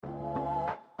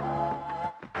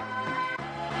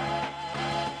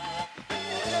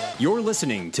You're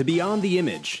listening to Beyond the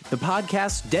Image, the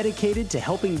podcast dedicated to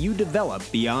helping you develop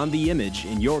beyond the image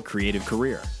in your creative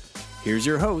career. Here's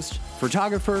your host,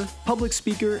 photographer, public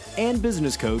speaker, and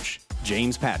business coach,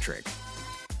 James Patrick.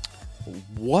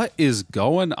 What is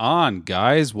going on,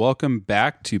 guys? Welcome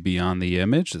back to Beyond the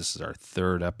Image. This is our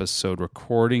third episode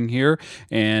recording here,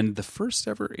 and the first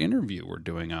ever interview we're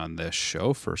doing on this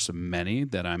show, first of many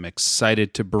that I'm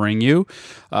excited to bring you.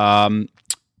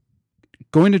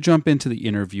 Going to jump into the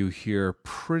interview here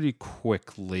pretty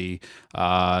quickly.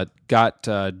 Got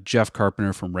Jeff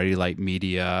Carpenter from Ready Light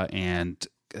Media, and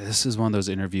this is one of those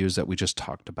interviews that we just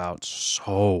talked about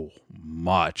so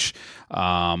much.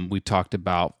 We talked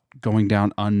about going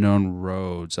down unknown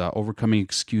roads, overcoming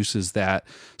excuses that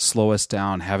slow us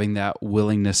down, having that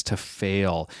willingness to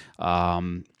fail,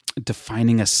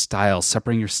 defining a style,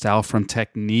 separating your style from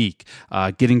technique,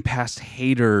 getting past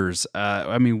haters.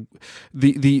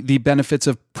 The benefits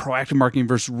of proactive marketing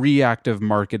versus reactive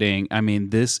marketing. I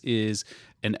mean, this is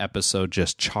an episode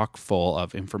just chock full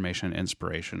of information and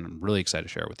inspiration. I'm really excited to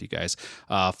share it with you guys.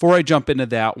 Before I jump into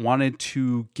that, wanted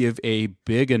to give a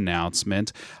big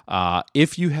announcement.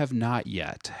 If you have not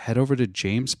yet, head over to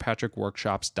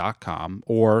jamespatrickworkshops.com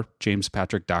or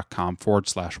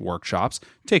jamespatrick.com/workshops.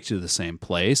 Takes you to the same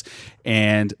place.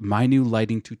 And my new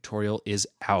lighting tutorial is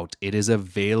out. It is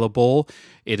available.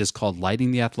 It is called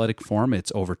Lighting the Athletic Form.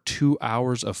 It's over 2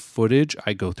 hours of footage.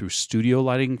 I go through studio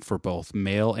lighting for both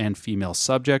male and female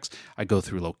subjects. I go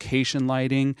through location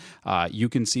lighting. You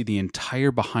can see the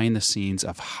entire behind the scenes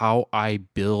of how I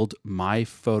build my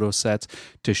photo sets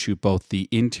to shoot both the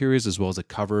interiors as well as the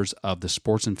covers of the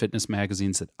sports and fitness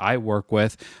magazines that I work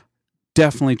with.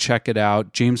 Definitely check it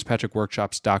out,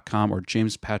 jamespatrickworkshops.com or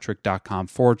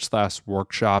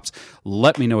jamespatrick.com/workshops.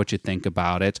 Let me know what you think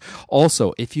about it.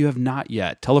 Also, if you have not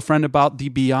yet, tell a friend about the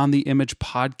Beyond the Image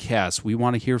podcast. We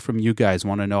want to hear from you guys,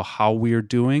 want to know how we're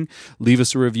doing. Leave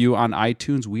us a review on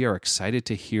iTunes. We are excited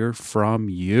to hear from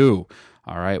you.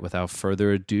 All right, without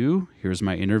further ado, here's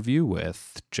my interview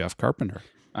with Jeff Carpenter.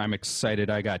 I'm excited.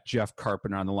 I got Jeff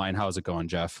Carpenter on the line. How's it going,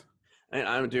 Jeff?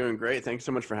 I'm doing great. Thanks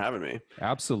so much for having me.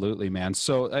 Absolutely, man.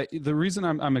 So the reason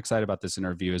I'm excited about this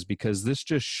interview is because this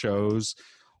just shows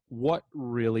what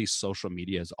really social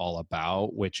media is all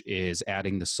about, which is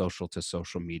adding the social to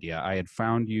social media. I had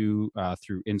found you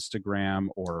through Instagram,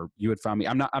 or you had found me.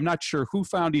 I'm not sure who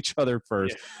found each other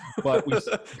first, but we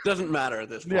doesn't matter at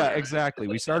this point. Yeah, exactly.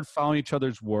 We started following each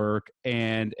other's work,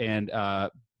 and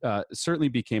certainly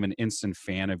became an instant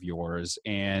fan of yours.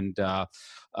 And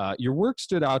your work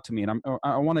stood out to me, and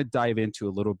I want to dive into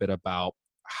a little bit about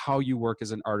how you work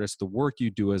as an artist, the work you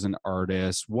do as an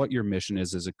artist, what your mission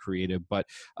is as a creative. But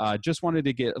just wanted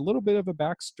to get a little bit of a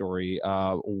backstory.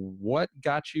 What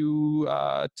got you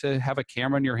to have a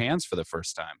camera in your hands for the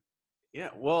first time? Yeah,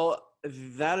 well,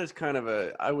 that is kind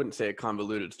of I wouldn't say a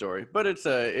convoluted story, but it's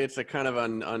a kind of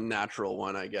an unnatural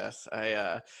one, I guess.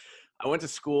 I went to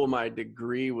school. My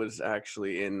degree was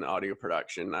actually in audio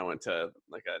production. I went to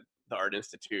the Art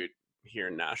Institute here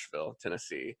in Nashville,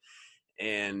 Tennessee.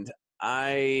 And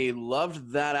I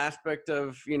loved that aspect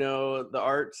of, the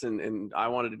arts, and I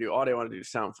wanted to do audio, I wanted to do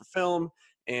sound for film.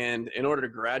 And in order to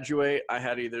graduate, I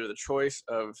had either the choice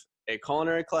of a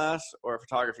culinary class or a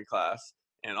photography class.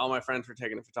 And all my friends were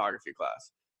taking a photography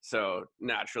class. So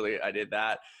naturally I did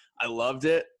that. I loved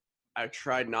it. I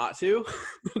tried not to,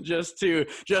 just to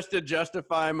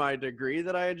justify my degree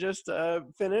that I had just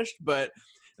finished, but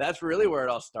that's really where it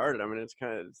all started. I mean, it's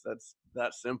that's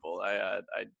that simple. I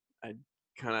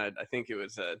think it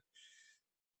was it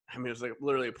was like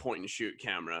literally a point and shoot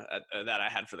camera that I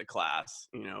had for the class,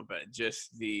 but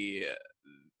just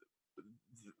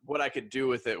what I could do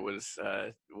with it was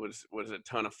a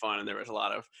ton of fun, and there was a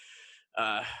lot of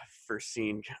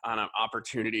foreseen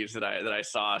opportunities that I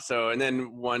saw. So, and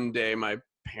then one day my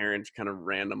parents kind of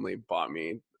randomly bought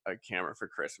me a camera for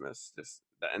Christmas,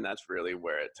 and that's really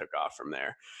where it took off from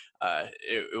there.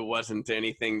 It wasn't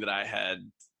anything that I had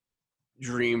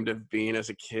dreamed of being as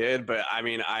a kid, but I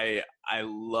mean, I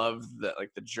loved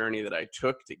the journey that I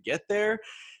took to get there.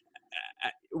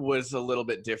 Was a little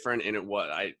bit different in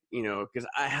because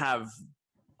I have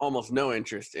almost no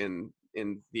interest in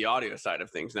the audio side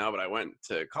of things now, but I went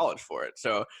to college for it.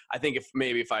 So I think if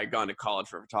I had gone to college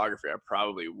for photography, I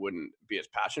probably wouldn't be as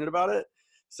passionate about it.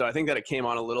 So I think that it came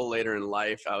on a little later in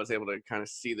life. I was able to kind of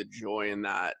see the joy in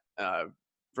that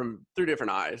through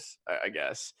different eyes, I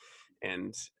guess.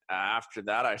 And after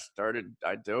that, I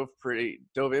dove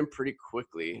in pretty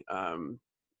quickly. I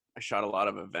shot a lot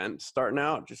of events starting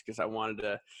out just because I wanted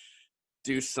to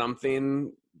do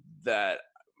something that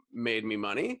made me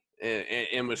money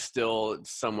and was still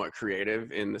somewhat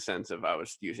creative in the sense of I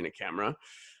was using a camera.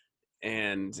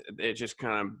 and it just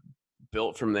kind of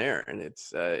built from there. And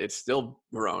it's still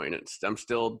growing. I'm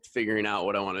still figuring out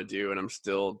what I want to do, and I'm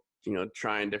still,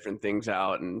 trying different things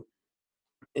out. And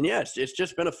yeah, it's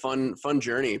just been a fun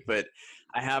journey, but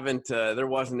I haven't, there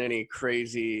wasn't any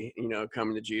crazy,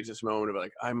 coming to Jesus moment of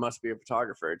like, I must be a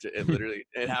photographer. It literally,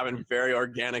 it happened very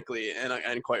organically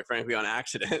and quite frankly on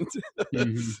accident.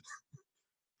 Mm-hmm.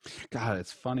 God,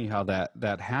 it's funny how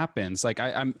that happens. Like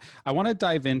I want to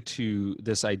dive into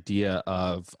this idea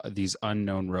of these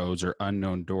unknown roads or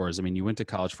unknown doors. I mean, you went to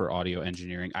college for audio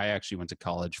engineering. I actually went to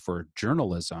college for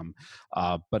journalism,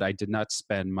 but I did not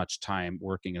spend much time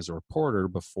working as a reporter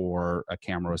before a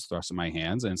camera was thrust in my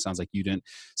hands. And it sounds like you didn't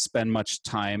spend much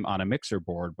time on a mixer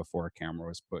board before a camera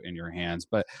was put in your hands.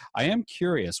 But I am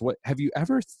curious, what have you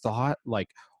ever thought like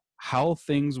how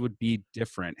things would be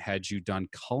different had you done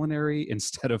culinary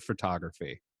instead of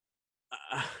photography?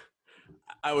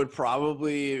 I would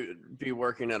probably be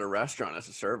working at a restaurant as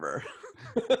a server.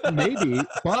 Maybe,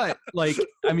 but like,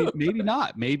 I mean, maybe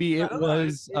not. Maybe it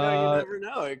was. You never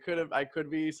know. I could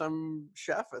be some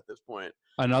chef at this point.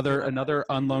 Another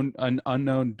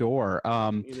unknown door.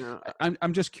 I'm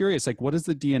just curious. Like, what is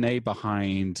the DNA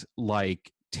behind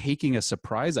like taking a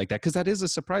surprise like that? Because that is a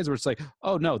surprise where it's like,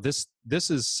 oh no, this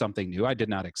is something new. I did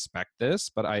not expect this,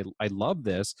 but I love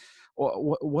this.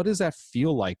 What does that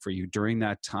feel like for you during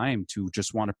that time to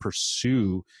just want to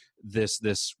pursue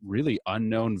this really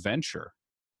unknown venture?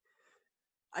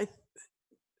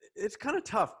 It's kind of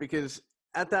tough because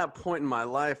at that point in my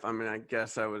life, I mean, I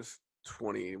guess I was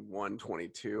 21,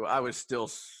 22. I was still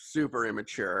super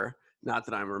immature. Not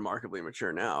that I'm remarkably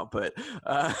mature now, but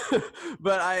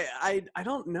I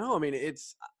don't know. I mean,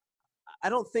 I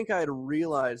don't think I had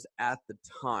realized at the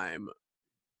time,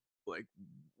 like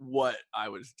what I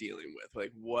was dealing with,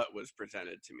 like what was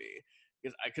presented to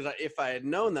me. Because if I had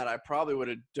known that, I probably would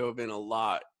have dove in a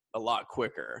lot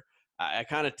quicker. I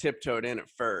kind of tiptoed in at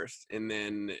first, and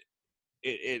then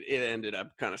it ended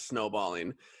up kind of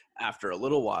snowballing after a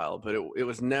little while. But it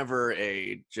was never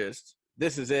just,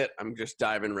 this is it, I'm just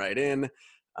diving right in.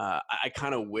 I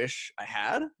kind of wish I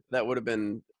had. That would have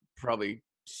been probably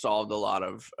solved a lot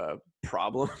of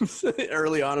problems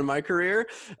early on in my career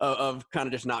of kind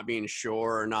of just not being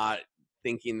sure or not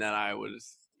thinking that I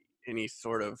was any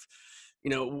sort of,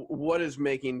 what is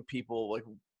making people like,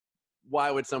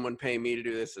 why would someone pay me to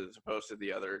do this as opposed to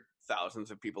the other thousands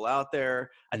of people out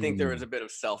there? I think there was a bit of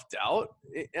self-doubt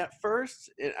at first,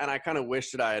 and I kind of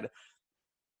wish that I had,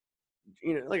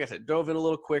 like I said, dove in a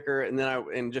little quicker, and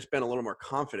then just been a little more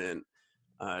confident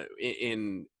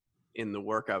in the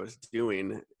work I was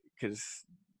doing. Because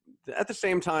at the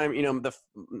same time,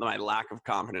 my lack of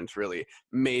confidence really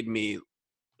made me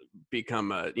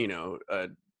become a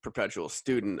perpetual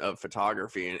student of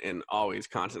photography and always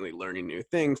constantly learning new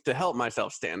things to help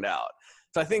myself stand out.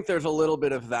 So I think there's a little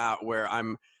bit of that where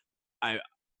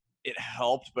it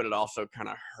helped, but it also kind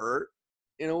of hurt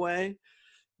in a way,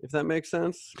 if that makes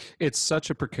sense. It's such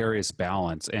a precarious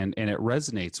balance, and it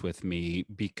resonates with me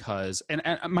because, and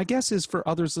my guess is for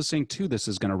others listening too, this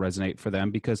is going to resonate for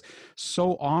them, because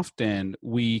so often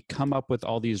we come up with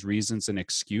all these reasons and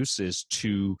excuses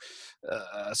to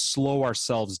slow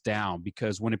ourselves down,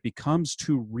 because when it becomes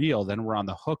too real, then we're on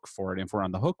the hook for it. And if we're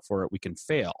on the hook for it, we can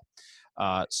fail.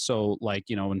 So like,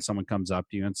 when someone comes up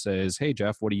to you and says, hey,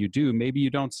 Jeff, what do you do? Maybe you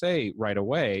don't say right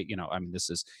away, I mean, this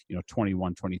is,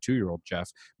 21, 22-year-old Jeff.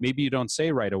 Maybe you don't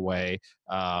say right away,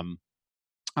 I'm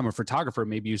a photographer.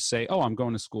 Maybe you say, oh, I'm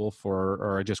going to school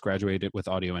or I just graduated with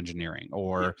audio engineering,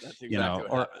 or, yeah, that's exactly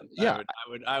what happened. Yeah,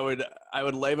 I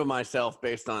would label myself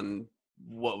based on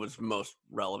what was most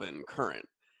relevant and current.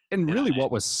 And really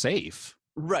what was safe.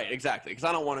 Right. Exactly. Because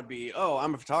I don't want to be, oh,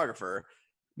 I'm a photographer.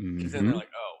 Because then they're like,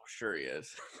 oh, sure he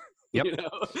is. Yep.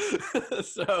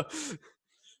 So,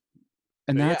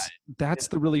 and that's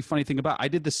the really funny thing about it. I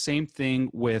did the same thing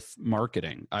with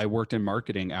marketing. I worked in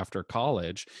marketing after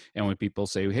college, and when people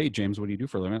say, hey, James, what do you do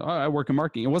for a living? Oh, I work in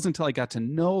marketing. It wasn't until I got to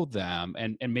know them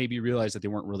and maybe realized that they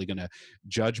weren't really going to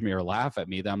judge me or laugh at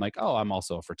me that I'm like, oh, I'm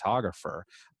also a photographer.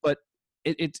 But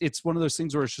it's one of those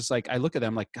things where it's just like, I look at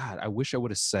them like, God, I wish I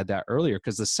would have said that earlier.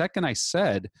 Because the second I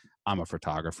said I'm a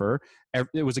photographer,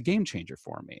 it was a game changer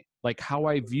for me. Like how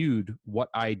I viewed what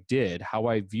I did, how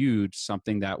I viewed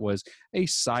something that was a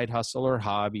side hustle or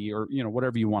hobby or,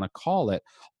 whatever you want to call it,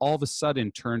 all of a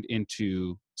sudden turned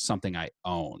into something I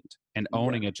owned. And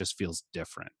owning it just feels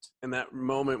different. And that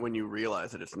moment when you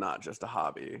realize that it's not just a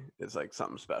hobby, it's like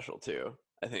something special too.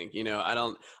 I think, I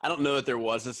don't know that there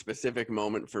was a specific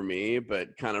moment for me,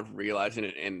 but kind of realizing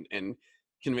it and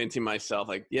convincing myself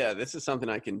like, yeah, this is something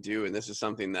I can do. And this is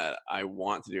something that I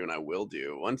want to do and I will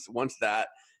do. Once that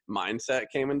mindset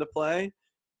came into play,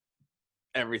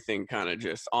 everything kind of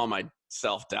just, all my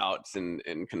self-doubts and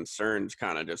concerns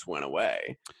kind of just went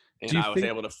away. Do And you I was think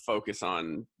able to focus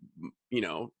on,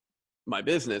 my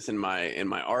business and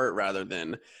my art rather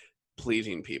than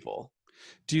pleasing people.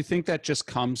 do you think that just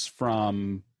comes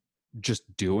from just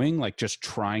doing, like just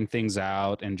trying things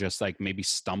out and just like maybe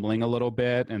stumbling a little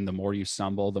bit, and the more you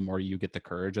stumble, the more you get the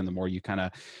courage and the more you kind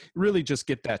of really just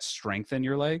get that strength in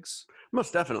your legs?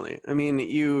 Most definitely. I mean,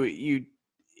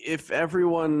 if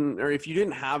everyone, or if you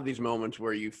didn't have these moments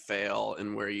where you fail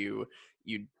and where you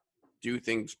do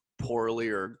things poorly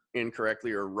or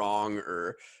incorrectly or wrong,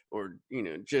 or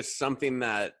just something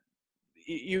that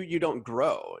you don't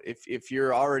grow. If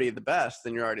you're already the best,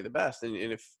 then you're already the best. And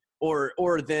if,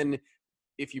 or then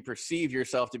if you perceive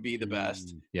yourself to be the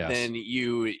best, Yes. then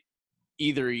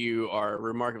either you are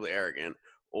remarkably arrogant,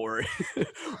 or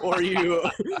or you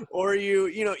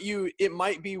it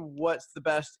might be what's the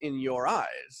best in your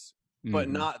eyes, but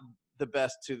Mhm. not the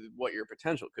best to what your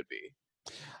potential could be.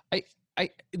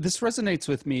 This resonates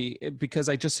with me because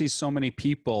I just see so many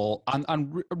people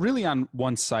really on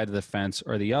one side of the fence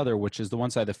or the other, which is the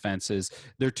one side of the fence is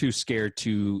they're too scared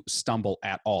to stumble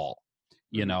at all.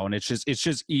 And it's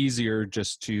just easier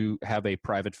just to have a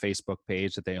private Facebook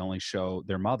page that they only show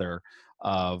their mother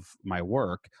of my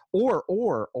work,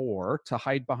 or to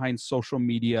hide behind social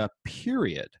media,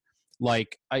 period.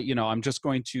 Like I'm just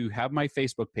going to have my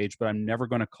Facebook page, but I'm never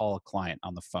going to call a client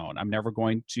on the phone. I'm never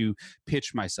going to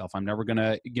pitch myself. I'm never going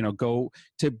to go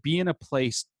to be in a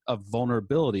place of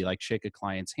vulnerability, like shake a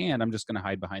client's hand. I'm just going to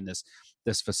hide behind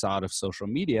this facade of social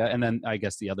media. And then I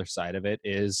guess the other side of it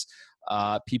is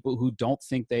people who don't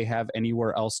think they have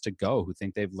anywhere else to go, who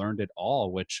think they've learned it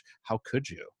all, which how could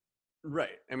you?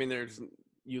 Right. I mean,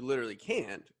 you literally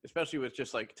can't, especially with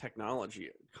just like technology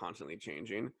constantly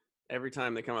changing. Every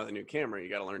time they come out with a new camera, you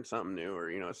got to learn something new,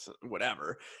 or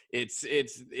whatever. It's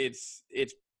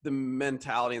the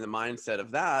mentality and the mindset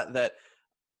of that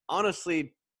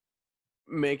honestly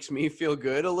makes me feel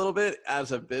good a little bit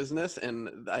as a business.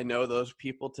 And I know those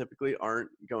people typically aren't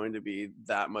going to be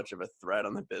that much of a threat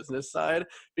on the business side,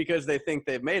 because they think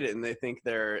they've made it and they think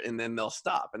and then they'll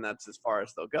stop, and that's as far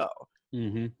as they'll go.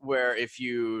 Mm-hmm. Where if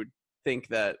you think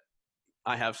that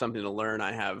I have something to learn,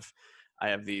 I have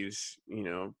these,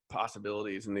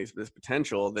 possibilities and this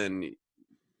potential, then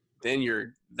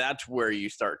that's where you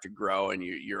start to grow, and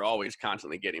you're always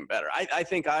constantly getting better. I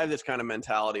think I have this kind of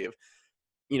mentality of,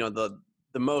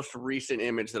 the most recent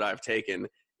image that I've taken,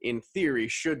 in theory,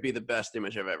 should be the best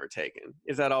image I've ever taken.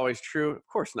 Is that always true? Of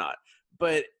course not.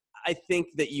 But I think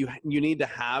that you need to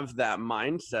have that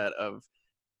mindset of,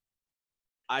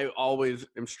 I always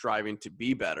am striving to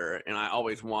be better, and I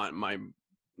always want my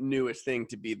newest thing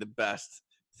to be the best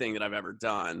thing that I've ever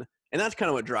done. And that's kind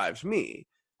of what drives me.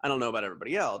 I don't know about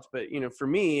everybody else, but for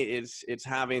me, it's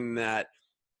having that,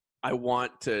 I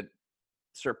want to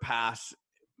surpass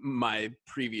my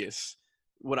previous,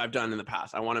 what I've done in the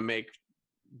past. I want to make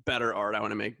better art. I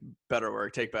want to make better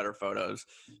work, take better photos.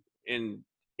 And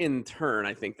in turn,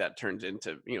 I think that turns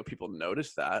into, people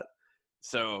notice that.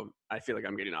 So I feel like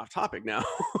I'm getting off topic now.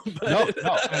 But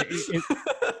No.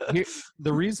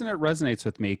 The reason it resonates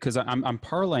with me, because I'm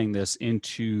parlaying this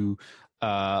into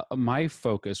my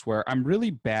focus, where I'm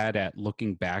really bad at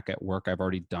looking back at work I've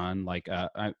already done. Like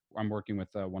I'm working with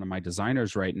one of my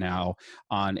designers right now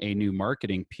on a new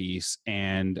marketing piece,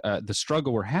 and the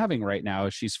struggle we're having right now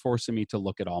is she's forcing me to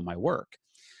look at all my work.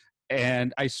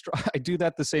 And I do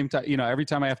that the same time. Every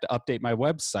time I have to update my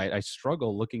website, I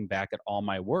struggle looking back at all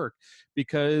my work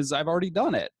because I've already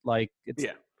done it. Like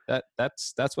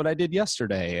that's what I did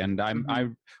yesterday. And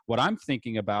what I'm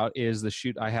thinking about is the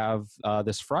shoot I have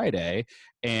this Friday,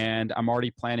 and I'm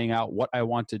already planning out what I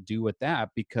want to do with that,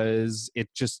 because it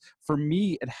just, for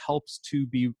me, it helps to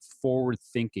be forward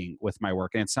thinking with my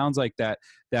work. And it sounds like that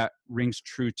rings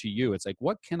true to you. It's like,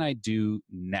 what can I do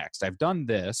next? I've done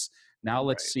this. Now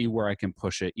let's see where I can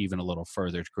push it even a little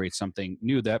further to create something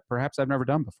new that perhaps I've never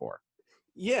done before.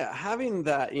 Yeah, having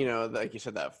that, like you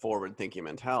said, that forward-thinking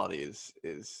mentality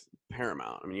is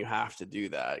paramount. I mean, you have to do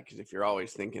that, because if you're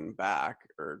always thinking back,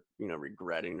 or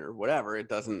regretting or whatever, that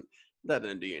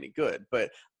doesn't do you any good. But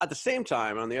at the same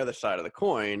time, on the other side of the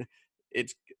coin,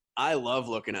 I love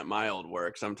looking at my old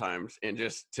work sometimes, and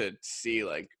just to see,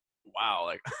 like, wow,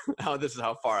 like this is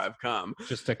how far I've come.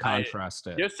 Just to contrast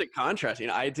it. Just to contrast,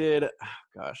 I did.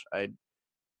 Gosh,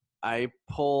 I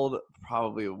pulled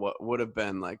probably what would have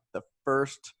been like the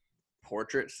first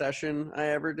portrait session I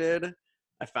ever did.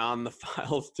 I found the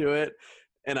files to it,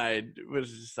 and I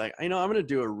was just like, I'm going to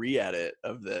do a re-edit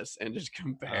of this and just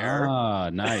compare. Ah,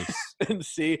 nice. And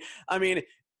see. I mean,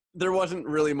 there wasn't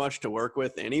really much to work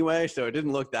with anyway, so it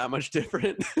didn't look that much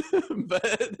different.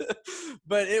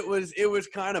 but it was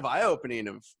kind of eye-opening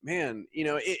of, man,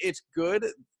 it's good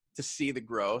to see the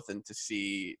growth and to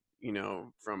see,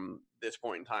 from this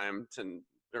point in time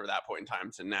or that point in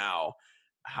time to now,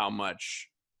 how much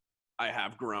I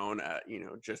have grown at,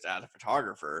 just as a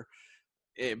photographer.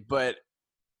 But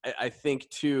I think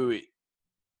too,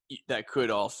 that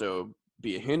could also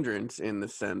be a hindrance in the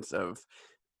sense of,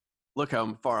 look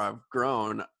how far I've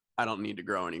grown. I don't need to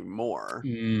grow anymore.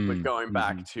 But going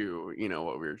back to,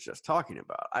 what we were just talking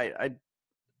about, I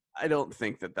don't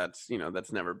think that's,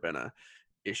 that's never been a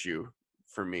issue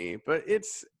for me, but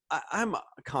I'm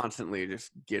constantly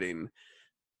just getting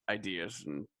ideas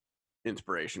and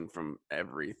inspiration from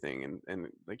everything. And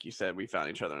like you said, we found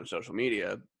each other on social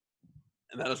media.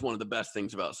 And that is one of the best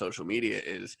things about social media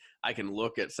is I can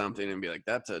look at something and be like,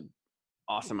 that's an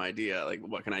awesome idea. Like,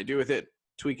 what can I do with it?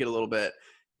 Tweak it a little bit,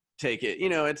 take it,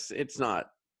 it's not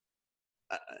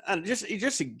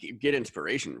just to get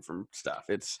inspiration from stuff.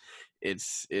 That's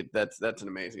an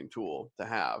amazing tool to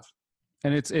have.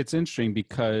 And it's interesting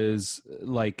because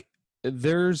when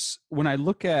I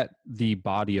look at the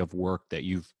body of work that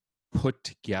you've put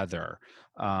together,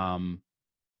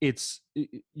 it's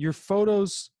your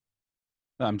photos.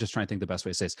 I'm just trying to think the best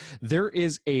way to say this. There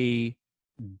is a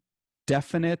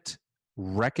definite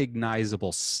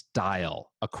recognizable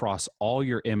style across all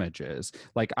your images.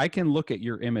 Like, I can look at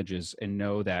your images and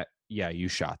know that, yeah, you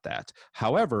shot that.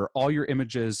 However, all your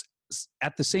images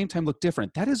at the same time look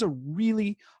different. That is a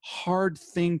really hard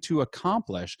thing to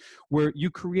accomplish, where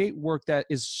you create work that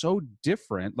is so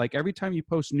different. Like, every time you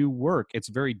post new work, it's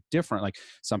very different. Like,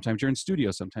 sometimes you're in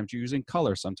studio, sometimes you're using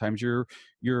color, sometimes you're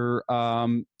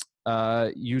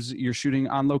shooting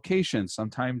on location,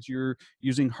 sometimes you're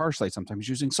using harsh light, sometimes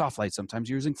you're using soft light, sometimes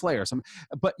you're using flare,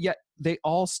 but yet they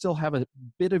all still have a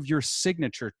bit of your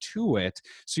signature to it.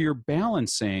 So you're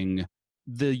balancing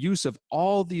the use of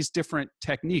all these different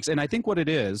techniques. And I think what it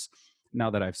is, now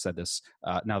that I've said this,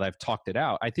 now that I've talked it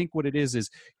out, I think what it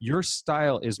is your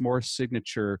style is more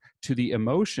signature to the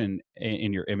emotion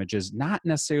in your images, not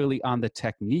necessarily on the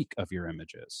technique of your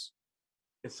images.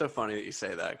 It's so funny that you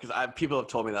say that, because people have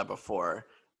told me that before,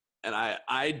 and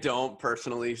I don't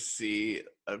personally see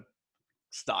a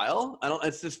style.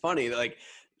 It's just funny, like,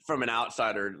 from an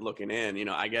outsider looking in,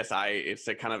 I guess it's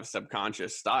a kind of a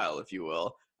subconscious style, if you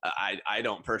will. I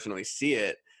don't personally see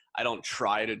it. I don't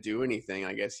try to do anything.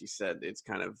 I guess you said it's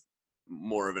kind of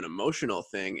more of an emotional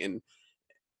thing, and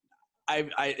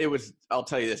I'll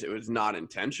tell you this, it was not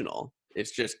intentional.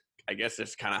 It's just, I guess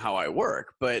it's kind of how I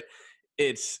work, but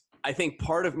I think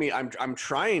part of me, I'm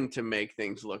trying to make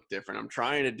things look different. I'm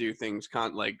trying to do things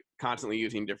constantly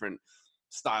using different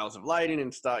styles of lighting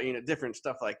and stuff, different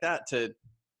stuff like that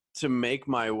to make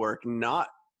my work not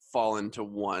fall into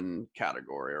one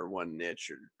category or one niche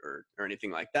or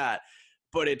anything like that.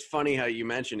 But it's funny how you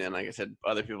mentioned it. And like I said,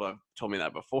 other people have told me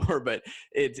that before, but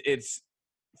it's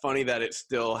funny that it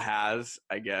still has,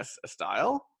 I guess, a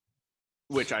style,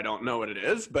 which I don't know what it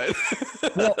is, but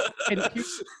well, and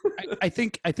I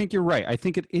think you're right. I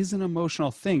think it is an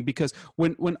emotional thing, because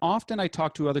when often I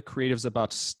talk to other creatives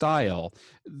about style,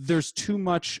 there's too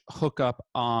much hookup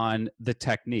on the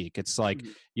technique. It's like,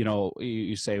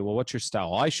 you say, well, what's your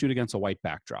style? Well, I shoot against a white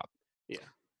backdrop. Yeah.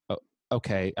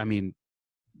 Okay. I mean,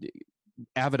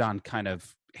 Avedon kind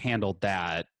of handled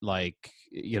that, like,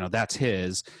 that's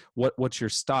his. What's your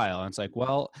style? And it's like,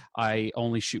 well, I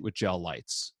only shoot with gel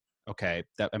lights. Okay,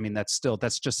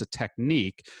 that's just a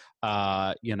technique,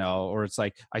 or it's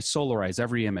like, I solarize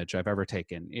every image I've ever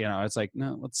taken. It's like,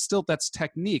 no, that's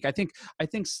technique. I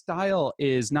think style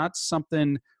is not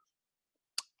something.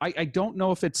 I don't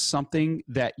know if it's something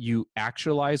that you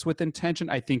actualize with intention.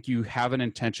 I think you have an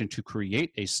intention to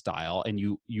create a style and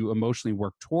you emotionally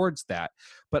work towards that.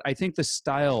 But I think the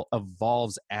style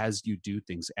evolves as you do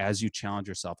things, as you challenge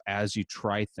yourself, as you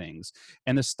try things.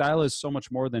 And the style is so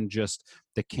much more than just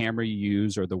the camera you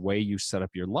use or the way you set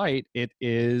up your light. It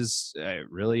is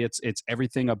really, it's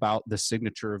everything about the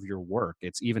signature of your work.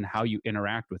 It's even how you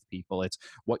interact with people. It's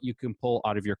what you can pull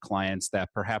out of your clients that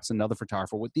perhaps another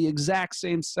photographer with the exact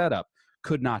same setup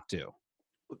could not do.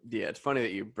 Yeah, it's funny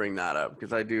that you bring that up,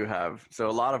 because I do have, so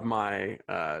a lot of my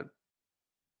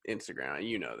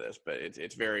Instagram, this, but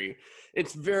it's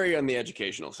very on the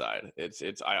educational side.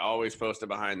 I always post a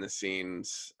behind the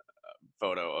scenes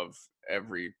photo of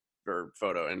every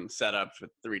photo and setups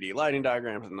with 3D lighting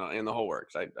diagrams and the whole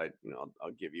works.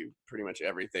 I'll give you pretty much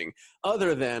everything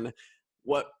other than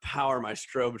what power my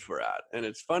strobes were at. And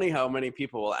it's funny how many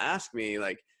people will ask me,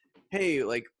 like, hey,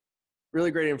 like,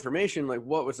 really great information. Like,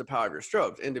 what was the power of your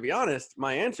strobes? And to be honest,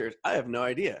 my answer is I have no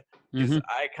idea. Because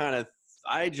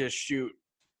I just shoot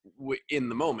in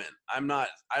the moment. I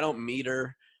don't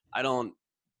meter. I don't,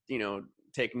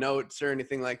 take notes or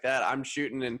anything like that. I'm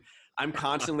shooting and I'm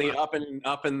constantly up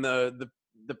in the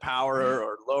power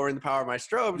or lowering the power of my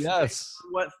strobes. Yes.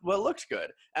 What looks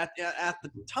good at the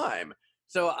time.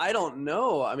 So I don't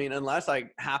know. I mean, unless I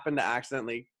happen to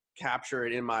accidentally capture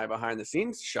it in my behind the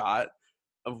scenes shot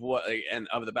of and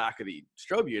of the back of the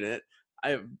strobe unit, I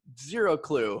have zero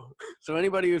clue. So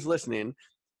anybody who's listening,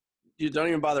 you don't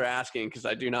even bother asking because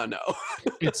I do not know.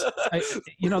 This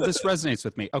resonates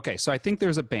with me. Okay, so I think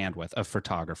there's a bandwidth of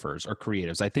photographers or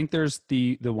creatives. I think there's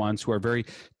the ones who are very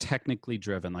technically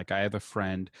driven. Like I have a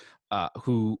friend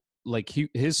who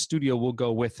his studio will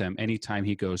go with him anytime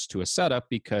he goes to a setup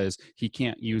because he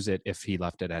can't use it if he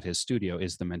left it at his studio,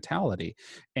 is the mentality.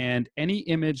 And any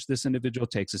image this individual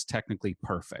takes is technically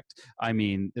perfect. I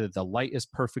mean, the light is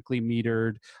perfectly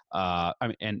metered.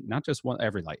 And not just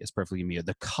every light is perfectly metered.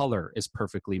 The color is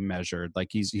perfectly measured. Like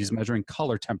he's measuring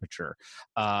color temperature,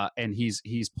 and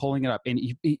he's pulling it up, and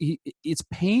it's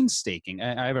painstaking.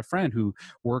 I have a friend who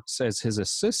works as his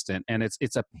assistant, and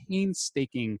it's a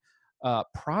painstaking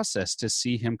process to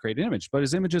see him create an image, but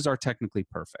his images are technically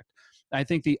perfect. I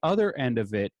think the other end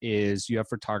of it is you have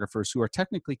photographers who are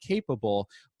technically capable,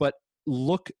 but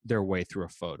look their way through a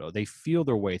photo. They feel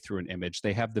their way through an image.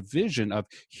 They have the vision of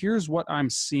here's what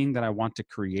I'm seeing that I want to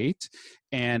create,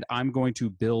 and I'm going to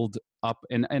build up.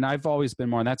 And I've always been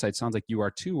more on that side. Sounds like you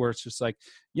are too, where it's just like,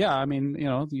 yeah, I mean,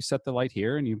 you set the light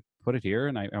here and you put it here,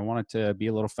 and I want it to be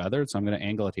a little feathered, so I'm going to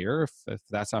angle it here. If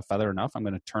that's not feathered enough, I'm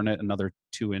going to turn it another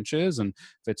 2 inches, and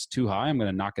if it's too high, I'm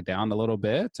going to knock it down a little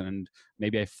bit, and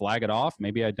maybe I flag it off,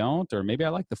 maybe I don't, or maybe I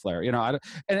like the flare. And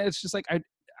it's just like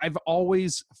I've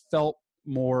always felt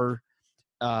more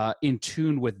in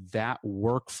tune with that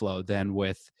workflow than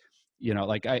with,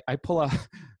 I pull out,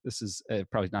 this is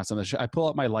probably not something, I pull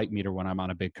out my light meter when I'm on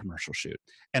a big commercial shoot,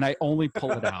 and I only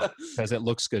pull it out because it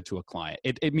looks good to a client.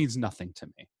 It means nothing to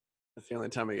me. That's the only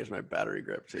time I use my battery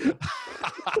grip too.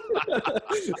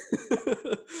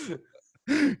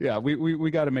 Yeah,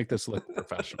 we got to make this look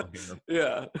professional here.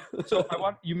 Yeah. So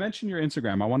you mentioned your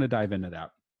Instagram. I want to dive into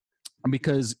that,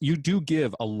 because you do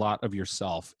give a lot of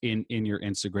yourself in your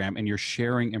Instagram, and you're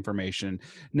sharing information.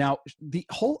 Now, the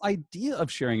whole idea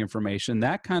of sharing information,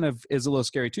 that kind of is a little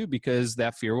scary too, because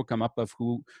that fear will come up of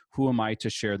who am I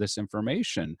to share this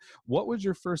information? What was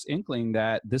your first inkling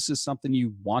that this is something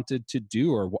you wanted to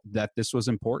do, or that this was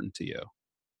important to you?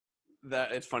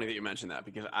 That it's funny that you mentioned that,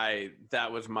 because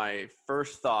that was my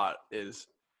first thought is,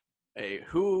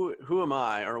 who am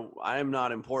I, or I am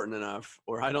not important enough,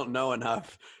 or I don't know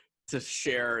enough to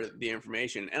share the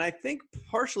information. And I think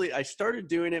partially I started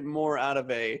doing it more out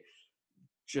of a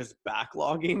just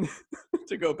backlogging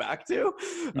to go back to.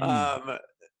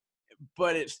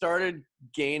 But it started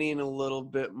gaining a little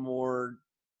bit more,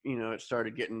 it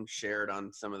started getting shared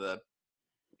on some of the,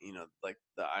 like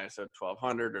the ISO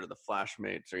 1200 or the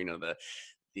Flashmates, or,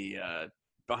 the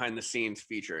behind the scenes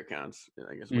feature accounts,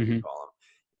 I guess what you call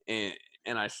them.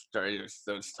 And I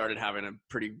started having a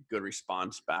pretty good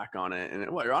response back on it. And it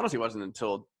honestly wasn't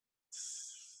until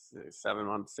 6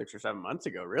 or 7 months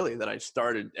ago, really, that I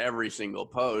started every single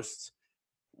post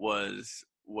was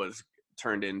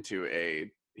turned into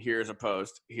here's a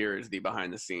post, here's the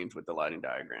behind the scenes with the lighting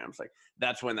diagrams. Like,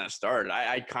 that's when that started.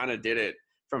 I kind of did it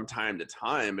from time to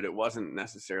time, but it wasn't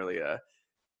necessarily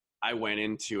I went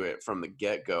into it from the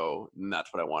get-go and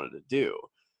that's what I wanted to do.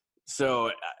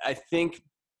 So I think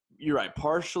you're right.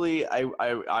 Partially,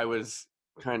 I was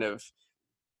kind of,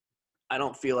 I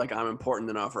don't feel like I'm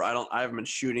important enough, or I haven't been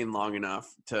shooting long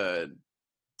enough to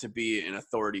be an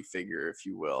authority figure, if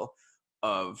you will,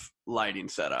 of lighting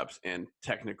setups and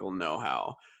technical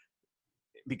know-how.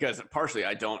 Because partially,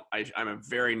 I'm a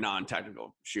very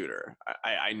non-technical shooter.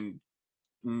 I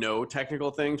know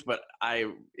technical things, but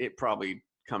it probably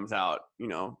comes out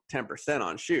 10%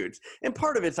 on shoots, and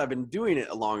part of it's I've been doing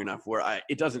it long enough where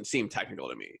it doesn't seem technical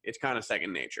to me. It's kind of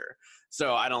second nature,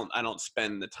 so I don't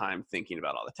spend the time thinking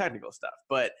about all the technical stuff.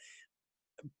 But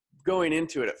going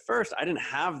into it at first, I didn't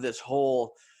have this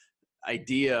whole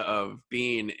idea of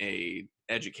being a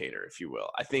educator, if you will.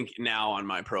 I think now on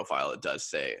my profile it does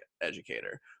say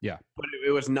educator. Yeah, but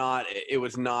it was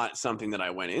not something that I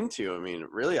went into. I mean,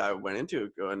 really, I went into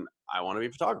it going, I want to be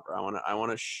a photographer. I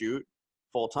want to shoot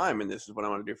full time, and this is what I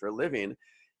want to do for a living.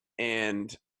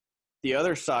 And the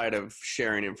other side of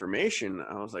sharing information,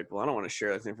 I was like, well, I don't want to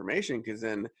share this information because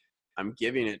then I'm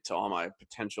giving it to all my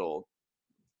potential,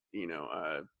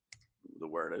 the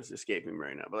word is escaping me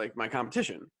right now, but like my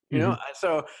competition,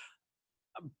 So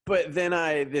But then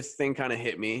this thing kind of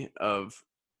hit me of,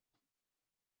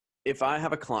 if I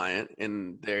have a client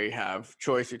and they have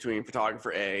choice between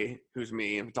photographer A, who's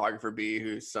me, and photographer B,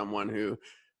 who's someone who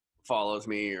follows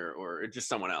me or just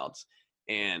someone else,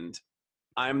 and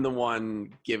I'm the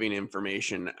one giving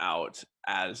information out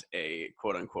as a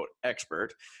quote unquote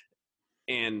expert,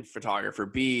 and photographer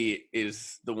B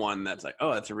is the one that's like,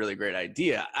 oh, that's a really great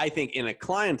idea. I think in a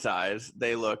client's eyes,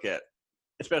 they look at,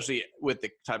 especially with the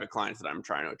type of clients that I'm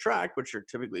trying to attract, which are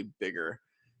typically bigger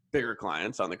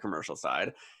clients on the commercial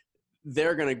side,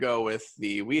 they're going to go with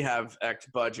we have X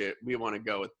budget, we want to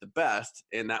go with the best.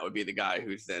 And that would be the guy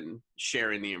who's then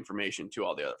sharing the information to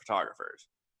all the other photographers.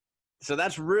 So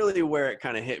that's really where it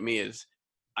kind of hit me, is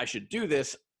I should do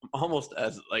this almost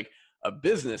as like a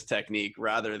business technique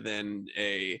rather than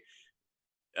I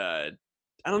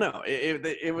don't know.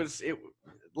 It was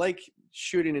like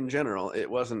shooting in general. It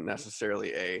wasn't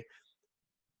necessarily a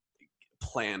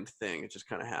planned thing. It just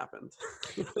kind of happened.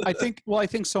 I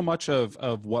think so much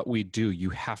of what we do, you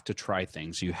have to try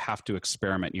things, you have to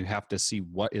experiment, you have to see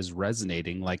what is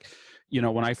resonating. Like,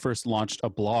 when I first launched a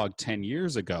blog 10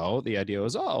 years ago, the idea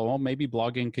was, oh, well, maybe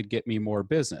blogging could get me more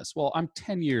business. Well, I'm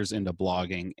 10 years into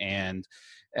blogging, and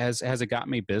has it got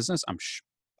me business?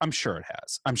 I'm sure it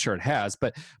has. I'm sure it has.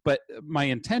 But my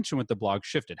intention with the blog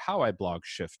shifted. How I blog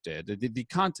shifted. The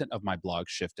content of my blog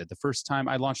shifted. The first time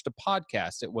I launched a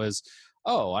podcast, it was,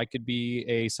 oh, I could be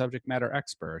a subject matter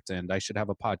expert and I should have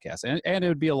a podcast. And it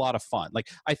would be a lot of fun. Like,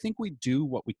 I think we do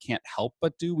what we can't help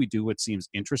but do. We do what seems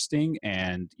interesting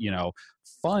and,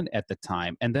 fun at the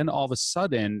time. And then all of a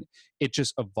sudden it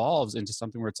just evolves into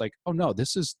something where it's like, oh no,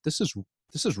 this is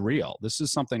real. This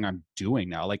is something I'm doing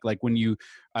now. Like when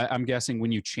I'm guessing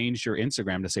when you changed your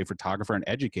Instagram to say photographer and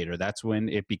educator, that's when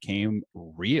it became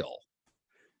real.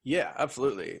 Yeah,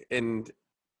 absolutely. And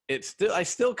I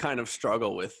still kind of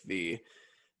struggle with the,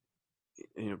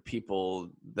 people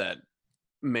that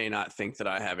may not think that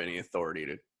I have any authority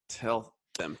to tell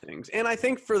them things. And I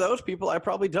think for those people, I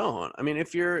probably don't. I mean,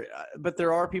 but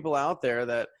there are people out there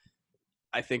that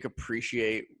I think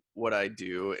appreciate what I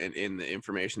do and in the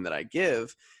information that I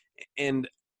give. And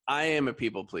I am a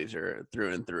people pleaser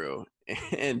through and through.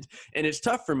 And it's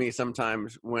tough for me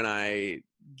sometimes when I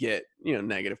get,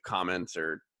 negative comments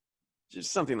or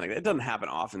just something like that. It doesn't happen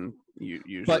often,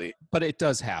 usually. But it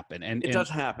does happen. And it does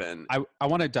happen. I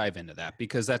want to dive into that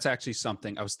because that's actually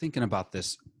something I was thinking about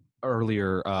this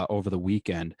earlier over the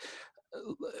weekend.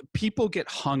 People get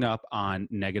hung up on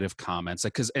negative comments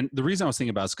and the reason I was thinking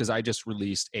about it is because I just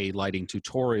released a lighting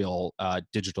tutorial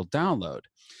digital download,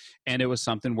 and it was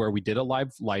something where we did a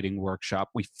live lighting workshop,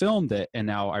 we filmed it, and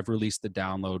now I've released the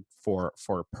download for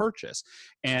purchase.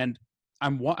 And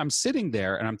I'm sitting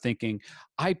there and I'm thinking,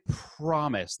 I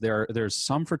promise there's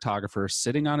some photographer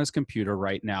sitting on his computer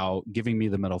right now giving me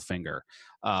the middle finger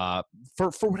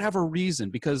for whatever reason,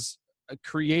 because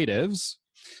creatives,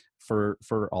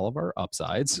 for all of our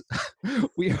upsides,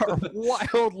 we are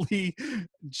wildly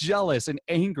jealous and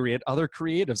angry at other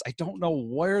creatives. I don't know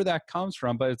where that comes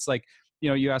from, but it's like,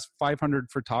 you ask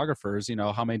 500 photographers,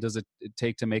 how many does it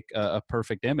take to make a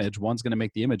perfect image? One's going to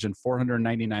make the image and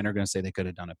 499 are going to say they could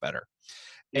have done it better.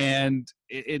 And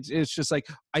it's just like,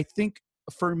 I think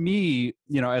for me,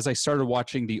 as I started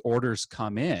watching the orders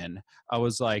come in, I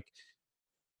was like,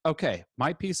 okay,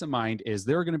 my peace of mind is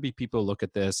there are going to be people who look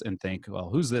at this and think, well,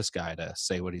 who's this guy to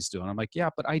say what he's doing? I'm like, yeah,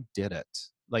 but I did it.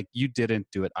 Like, you didn't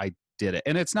do it. I did it.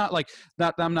 And it's not like,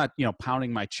 I'm not,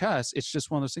 pounding my chest. It's just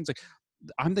one of those things like,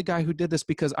 I'm the guy who did this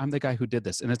because I'm the guy who did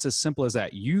this. And it's as simple as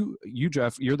that. You,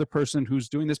 Jeff, you're the person who's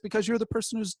doing this because you're the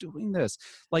person who's doing this.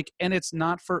 Like, and it's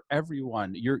not for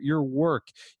everyone. Your work,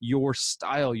 your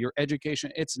style, your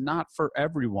education, it's not for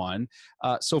everyone.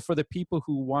 So for the people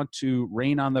who want to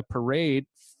rain on the parade,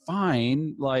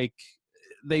 fine, like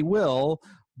they will,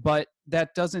 but that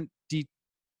doesn't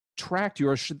detract you,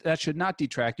 or that should not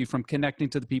detract you from connecting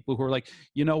to the people who are like,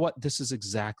 you know what, this is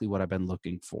exactly what I've been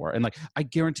looking for. And like, I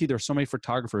guarantee there's so many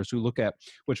photographers who look at,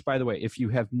 which by the way, if you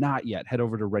have not yet, head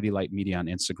over to Ready Light Media on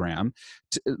Instagram,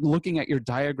 looking at your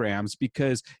diagrams,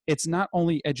 because it's not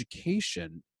only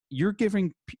education, you're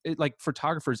giving like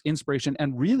photographers inspiration,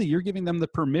 and really you're giving them the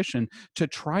permission to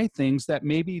try things that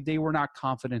maybe they were not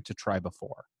confident to try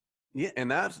before. Yeah.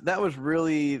 And that was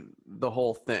really the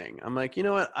whole thing. I'm like, you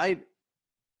know what?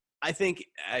 I think,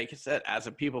 like I said, as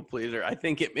a people pleaser, I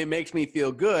think it makes me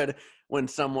feel good when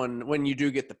you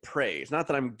do get the praise. Not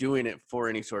that I'm doing it for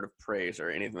any sort of praise or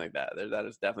anything like that. That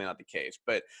is definitely not the case.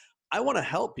 But I want to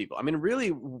help people. I mean,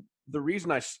 really, the reason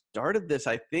I started this,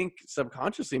 I think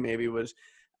subconsciously maybe, was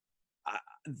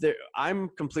I'm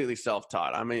completely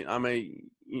self-taught. I'm a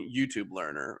YouTube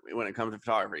learner when it comes to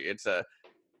photography.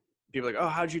 people are like, oh,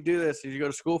 how'd you do this? Did you go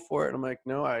to school for it? And I'm like,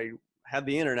 no, I had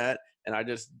the internet and I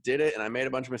just did it and I made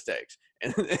a bunch of mistakes.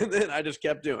 And then I just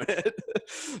kept doing it.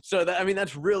 So that, I mean,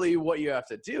 that's really what you have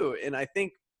to do. And I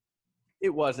think it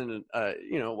wasn't,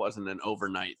 it wasn't an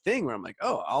overnight thing where I'm like,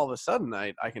 oh, all of a sudden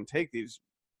I can take these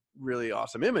really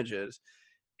awesome images.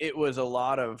 It was a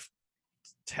lot of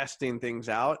testing things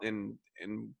out and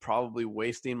probably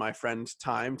wasting my friends'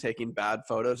 time taking bad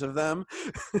photos of them.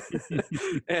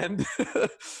 And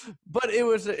but it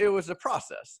was a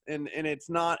process, and it's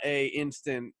not a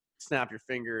instant snap your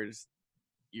fingers,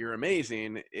 you're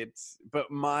amazing. But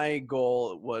my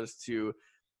goal was to,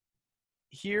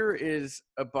 here is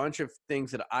a bunch of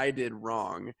things that I did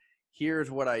wrong,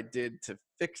 here's what I did to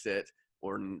fix it,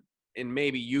 and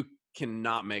maybe you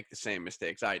cannot make the same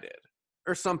mistakes I did,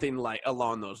 or something like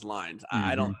along those lines. Mm-hmm.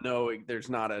 I don't know. There's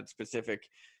not a specific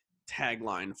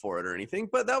tagline for it or anything,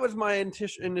 but that was my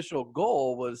initial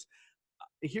goal, was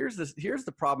here's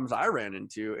the problems I ran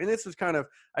into. And this was kind of,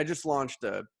 I just launched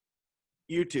a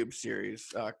YouTube series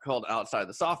called Outside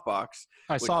the Softbox.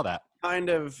 I saw that. Kind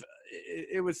of,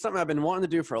 it was something I've been wanting to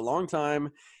do for a long time,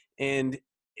 and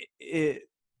it's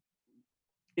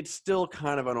still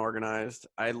kind of unorganized.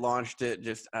 I launched it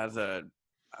just as I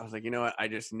was like, you know what, I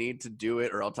just need to do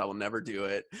it or else I will never do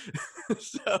it.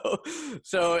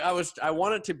 So I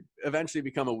want it to eventually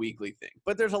become a weekly thing,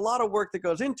 but there's a lot of work that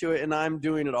goes into it, and I'm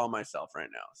doing it all myself right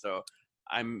now. So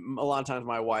a lot of times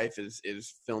my wife is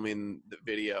filming the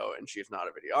video, and she's not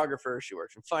a videographer. She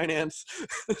works in finance.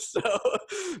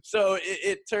 so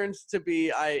it turns to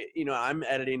be, I'm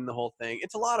editing the whole thing.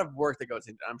 It's a lot of work that goes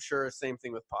into it. I'm sure same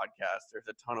thing with podcasts. There's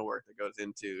a ton of work that goes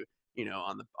into,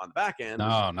 on the back end.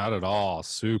 No, not at all.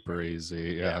 Super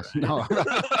easy. Yeah. Right. No.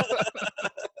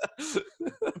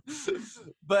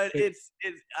 But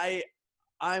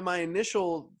my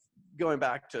initial, going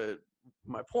back to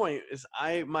my point, is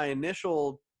my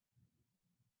initial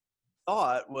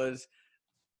thought was,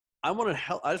 I want to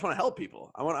help. I just want to help people.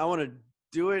 I want to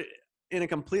do it in a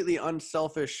completely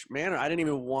unselfish manner. I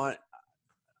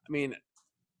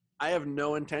have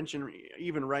no intention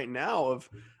even right now of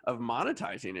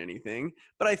monetizing anything,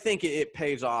 but I think it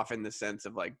pays off in the sense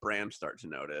of like brands start to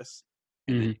notice,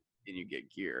 and you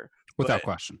get gear without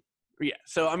question. Yeah.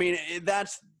 So, I mean,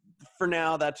 for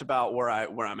now, that's about where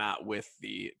I'm at with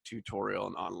the tutorial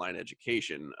and online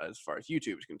education as far as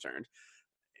YouTube is concerned.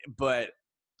 But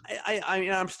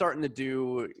I'm starting to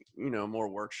do, more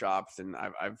workshops, and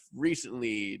I've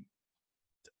recently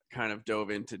kind of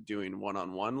dove into doing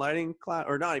one-on-one lighting class,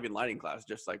 or not even lighting class,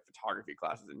 just like photography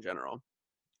classes in general.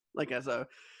 Like, as a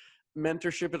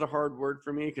mentorship is a hard word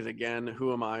for me, because again,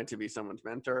 who am I to be someone's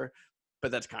mentor?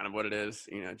 But that's kind of what it is.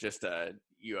 Just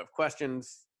you have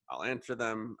questions, I'll answer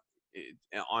them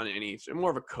on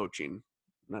more of a coaching,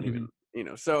 not even,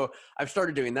 so I've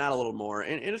started doing that a little more,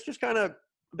 and it's just kind of,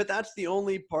 but that's the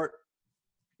only part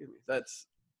that's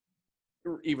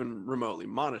even remotely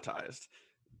monetized.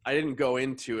 I didn't go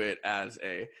into it as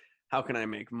how can I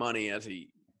make money as a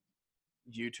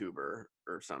YouTuber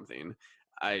or something.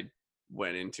 I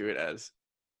went into it as,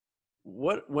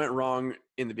 what went wrong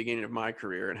in the beginning of my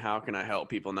career, and how can I help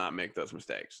people not make those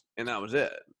mistakes? And that was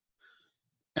it.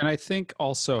 And I think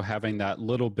also having that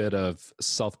little bit of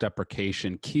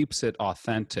self-deprecation keeps it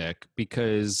authentic,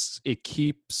 because it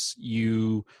keeps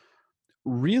you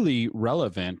really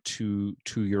relevant to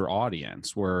your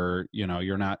audience, where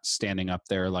you're not standing up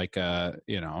there like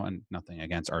and nothing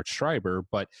against Art Schreiber,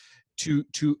 but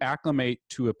to acclimate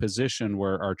to a position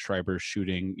where Art Schreiber is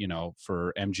shooting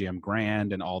for MGM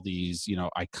Grand and all these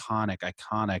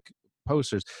iconic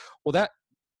posters. Well,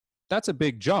 that's a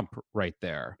big jump right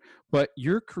there. But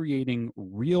you're creating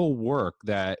real work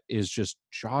that is just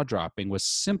jaw-dropping with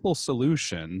simple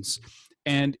solutions,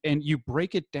 and you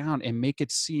break it down and make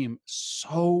it seem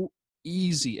so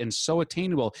easy and so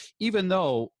attainable, even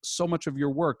though so much of your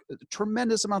work,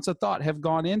 tremendous amounts of thought have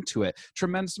gone into it,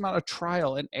 tremendous amount of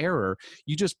trial and error.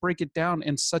 You just break it down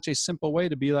in such a simple way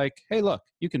to be like, hey, look,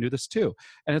 you can do this too.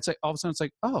 And it's like, all of a sudden it's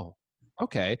like, oh,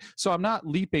 okay. So I'm not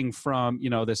leaping from,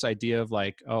 this idea of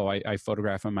like, oh, I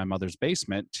photograph in my mother's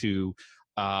basement to,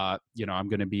 I'm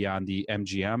going to be on the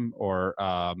MGM or,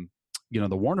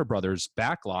 the Warner Brothers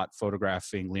backlot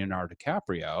photographing Leonardo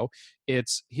DiCaprio.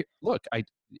 It's, look,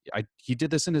 he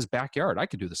did this in his backyard. I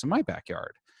could do this in my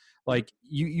backyard. Like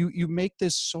you make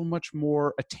this so much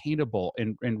more attainable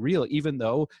and real, even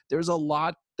though there's a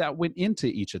lot that went into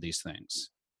each of these things.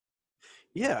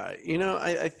 Yeah.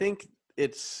 I think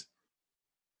it's,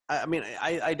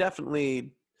 I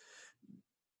definitely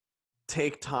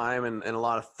take time and a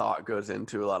lot of thought goes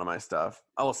into a lot of my stuff.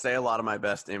 I will say a lot of my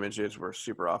best images were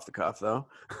super off the cuff though.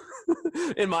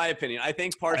 In my opinion, I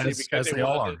think partially because as they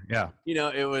all are. Yeah.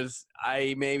 it was,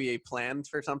 I maybe planned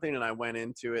for something and I went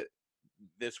into it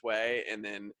this way, and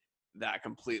then that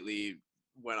completely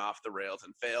went off the rails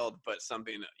and failed, but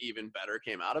something even better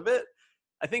came out of it.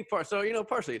 I think partially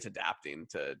it's adapting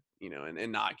to,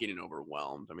 and not getting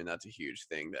overwhelmed. I mean, that's a huge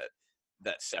thing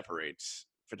that separates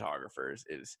photographers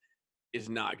is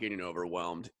not getting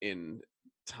overwhelmed in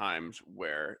times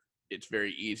where it's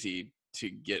very easy to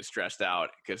get stressed out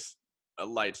because a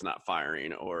light's not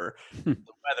firing, or the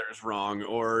weather's wrong,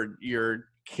 or your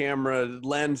camera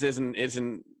lens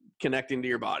isn't connecting to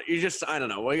your body. You just, I don't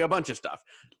know, a bunch of stuff.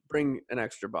 Bring an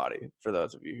extra body for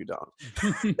those of you who don't.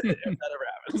 If that ever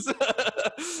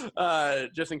happens.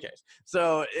 Just in case.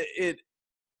 So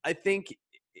I think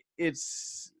I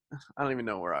don't even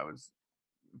know where I was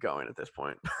going at this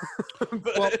point.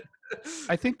 But, well,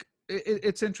 I think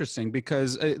it's interesting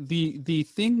because the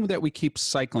thing that we keep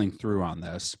cycling through on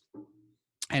this,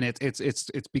 and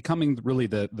it's becoming really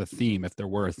the theme, if there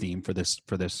were a theme for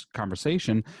this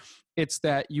conversation, it's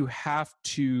that you have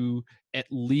to at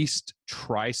least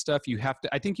try stuff.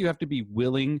 I think you have to be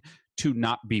willing to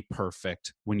not be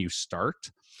perfect when you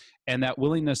start. And that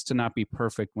willingness to not be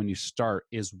perfect when you start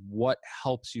is what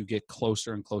helps you get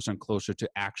closer and closer and closer to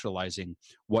actualizing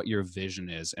what your vision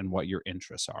is and what your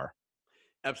interests are.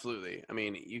 Absolutely. I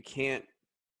mean, you can't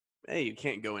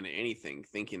go into anything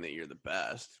thinking that you're the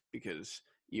best, because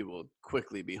you will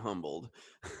quickly be humbled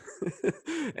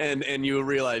and you will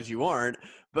realize you aren't.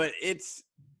 But it's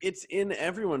in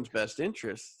everyone's best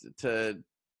interest to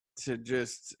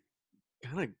just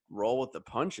kind of roll with the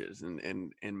punches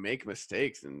and make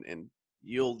mistakes, and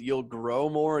you'll grow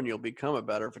more and you'll become a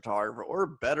better photographer, or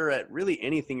better at really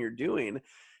anything you're doing,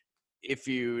 if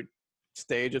you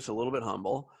stay just a little bit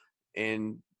humble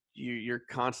and you're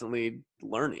constantly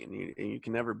learning. You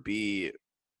can never be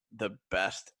the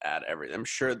best at everything. I'm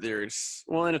sure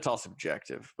and it's all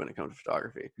subjective when it comes to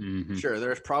photography. Mm-hmm. Sure,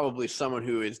 there's probably someone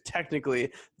who is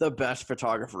technically the best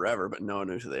photographer ever, but no one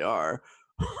knows who they are.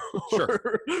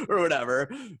 Sure. or whatever.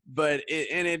 But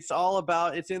it's all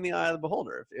about, it's in the eye of the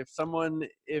beholder. If someone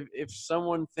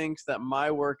thinks that my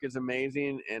work is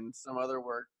amazing and some other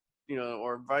work,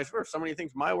 or vice versa, somebody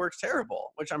thinks my work's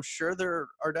terrible, which I'm sure there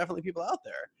are definitely people out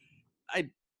there.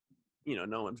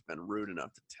 No one's been rude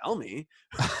enough to tell me.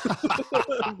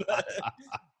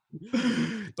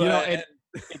 but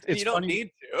it's you don't funny.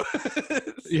 need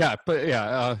to. Yeah, but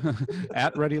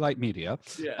at Ready Light Media.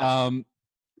 Yeah.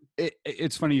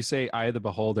 It's funny you say eye of the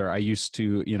beholder. I used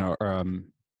to,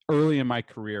 early in my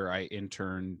career, I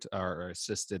interned or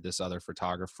assisted this other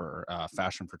photographer,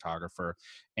 fashion photographer,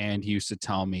 and he used to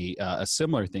tell me a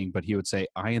similar thing, but he would say,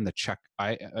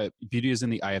 beauty is in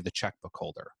the eye of the checkbook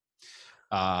holder.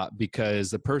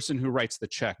 Because the person who writes the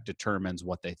check determines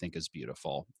what they think is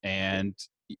beautiful. And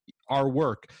our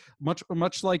work, much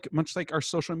like our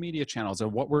social media channels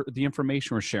and the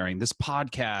information we're sharing, this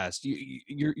podcast,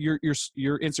 your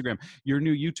Instagram, your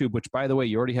new YouTube, which by the way,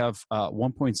 you already have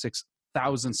 1.6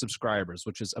 thousand subscribers,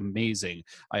 which is amazing.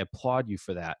 I applaud you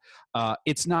for that.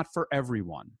 It's not for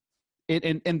everyone.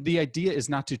 And the idea is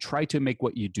not to try to make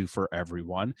what you do for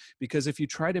everyone, because if you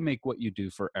try to make what you do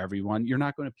for everyone, you're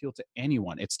not going to appeal to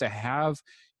anyone. It's to have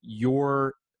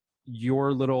your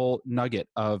little nugget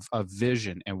of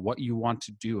vision and what you want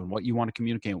to do and what you want to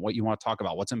communicate and what you want to talk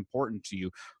about, what's important to you,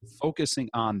 focusing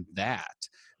on that,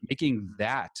 making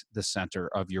that the center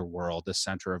of your world, the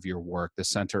center of your work, the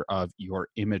center of your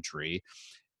imagery.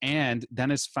 And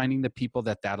then it's finding the people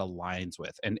that aligns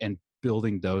with and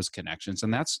building those connections.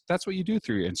 And that's what you do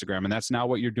through your Instagram. And that's now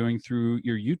what you're doing through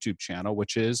your YouTube channel,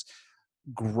 which is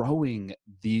growing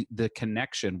the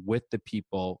connection with the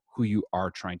people who you are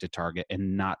trying to target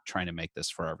and not trying to make this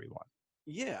for everyone.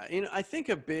 Yeah. I think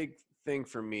a big thing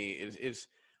for me is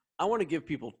I want to give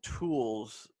people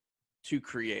tools to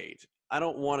create. I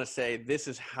don't want to say this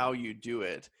is how you do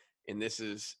it and this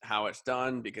is how it's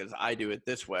done because I do it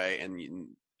this way and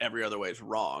every other way is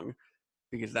wrong,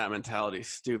 because that mentality is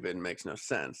stupid and makes no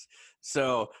sense.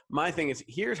 So my thing is,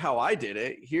 here's how I did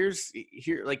it.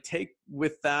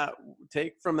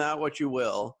 Take from that what you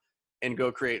will and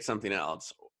go create something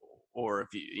else. Or if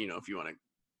you want to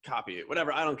copy it,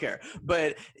 whatever, I don't care.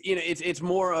 But it's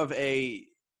more of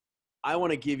I want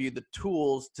to give you the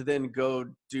tools to then go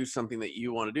do something that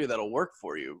you want to do that'll work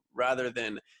for you, rather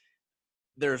than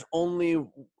there's only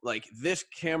this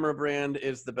camera brand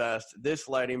is the best, this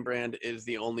lighting brand is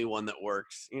the only one that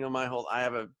works. I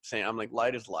have a saying, I'm like,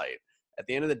 light is light. At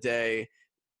the end of the day,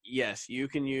 yes, you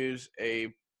can use a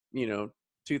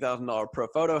 $2,000 pro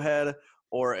photo head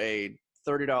or a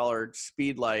 $30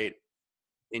 speed light,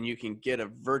 and you can get a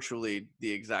virtually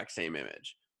the exact same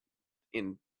image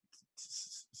in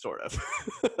sort of.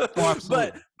 Oh,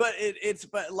 absolutely.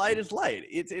 but light is light.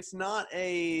 It's not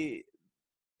a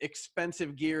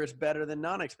expensive gear is better than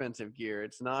non-expensive gear.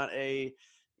 It's about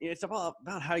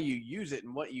how you use it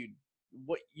and what you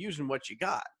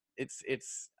got.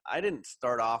 I didn't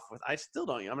start off with, I still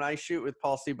don't, I mean, I shoot with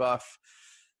Paul C. Buff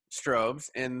strobes,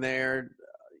 and they're,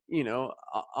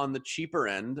 on the cheaper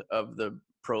end of the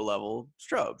pro level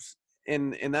strobes,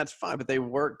 and that's fine, but they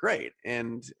work great.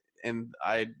 And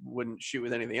I wouldn't shoot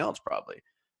with anything else probably,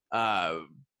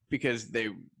 because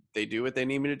they do what they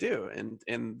need me to do.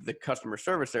 And the customer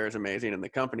service there is amazing, and the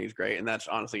company's great. And that's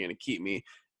honestly going to keep me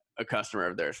a customer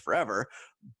of theirs forever.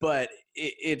 But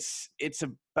it's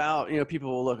about,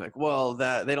 people will look like, well,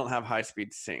 that they don't have high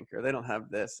speed sync, or they don't have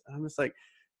this. And I'm just like,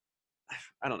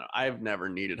 I don't know. I've never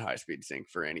needed high speed sync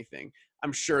for anything.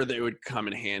 I'm sure they would come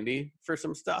in handy for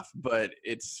some stuff, but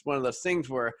it's one of those things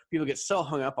where people get so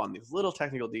hung up on these little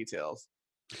technical details.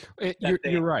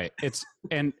 You're right.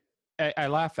 And I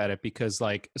laugh at it because,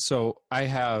 so I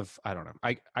don't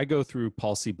know. I go through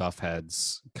Paul C. Buff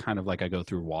heads kind of like I go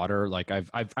through water. Like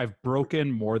I've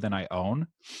broken more than I own.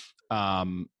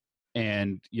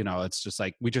 And it's just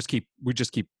like, we just keep,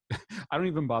 I don't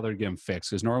even bother to get them fixed,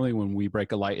 because normally when we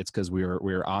break a light, it's because we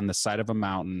were on the side of a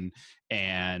mountain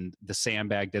and the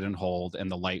sandbag didn't hold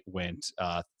and the light went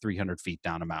 300 feet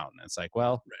down a mountain. It's like,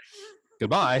 well, right.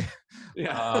 Goodbye.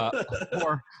 Yeah.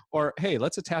 Or hey,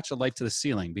 let's attach a light to the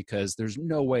ceiling, because there's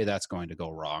no way that's going to go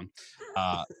wrong.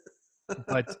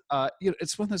 But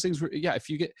it's one of those things where, if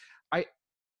you get, I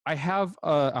have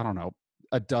I don't know,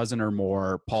 a dozen or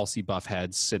more Paul C. Buff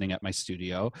heads sitting at my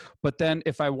studio. But then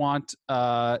if I want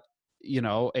a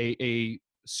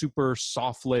super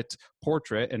soft lit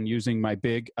portrait and using my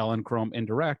big Elinchrom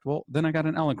indirect, well, then I got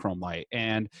an Elinchrom light,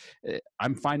 and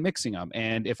I'm fine mixing them.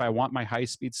 And if I want my high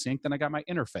speed sync, then I got my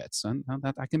Interfits, and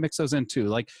that I can mix those in too.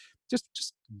 Like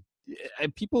just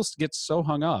people get so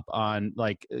hung up on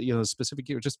specific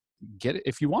gear. Just get it.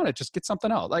 If you want it, just get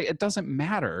something else. Like, it doesn't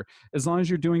matter as long as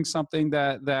you're doing something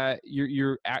that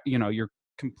you're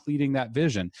completing that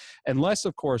vision. Unless,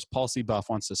 of course, Paul C. Buff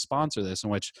wants to sponsor this, in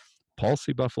which Paul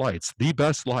C. Buff lights, the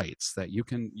best lights that you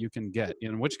can get.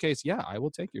 In which case, I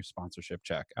will take your sponsorship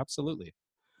check. Absolutely.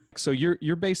 So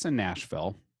you're based in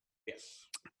Nashville. Yes.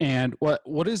 And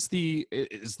what is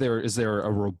is there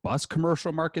a robust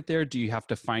commercial market there? Do you have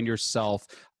to find yourself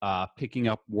picking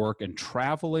up work and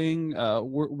traveling?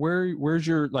 Where's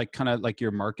your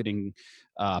your marketing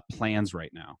plans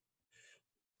right now?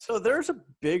 So there's a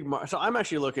big so I'm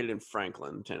actually located in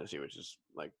Franklin, Tennessee, which is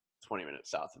like 20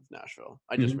 minutes south of Nashville.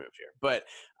 I just moved here, but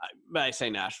I say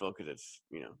Nashville because it's,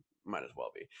 might as well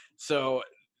be. So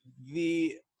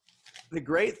the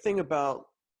great thing about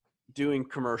doing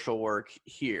commercial work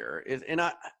here is,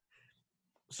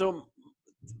 so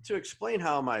to explain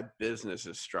how my business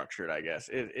is structured, I guess,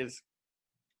 is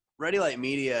Ready Light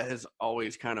Media has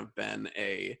always kind of been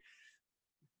a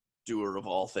doer of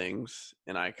all things,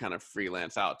 and I kind of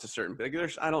freelance out to certain big.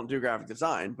 I don't do graphic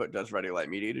design, but does Ready Light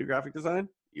Media do graphic design?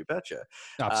 You betcha.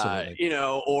 Absolutely.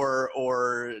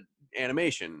 Or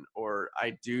animation, or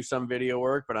I do some video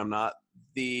work, but I'm not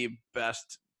the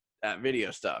best at video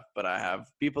stuff, but I have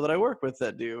people that I work with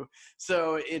that do.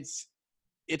 So it's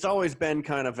always been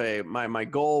kind of my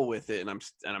goal with it. And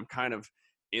I'm kind of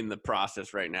in the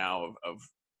process right now of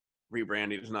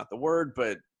rebranding is not the word,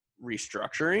 but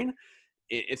restructuring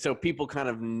it so people kind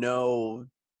of know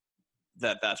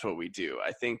that that's what we do.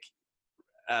 I think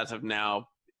as of now,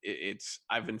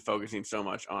 I've been focusing so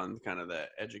much on kind of the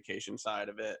education side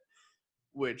of it,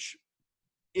 which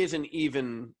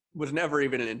was never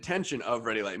even an intention of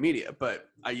Ready Light Media, but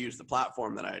I used the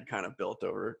platform that I had kind of built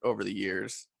over the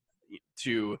years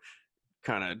to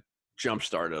kind of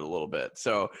jumpstart it a little bit.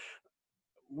 So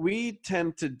we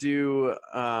tend to do,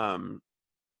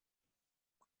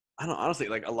 honestly,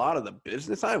 like a lot of the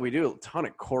business side, we do a ton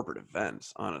of corporate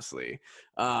events, honestly,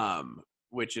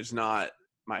 which is not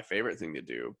my favorite thing to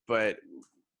do, but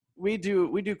we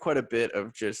do quite a bit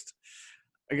of just,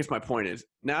 I guess my point is,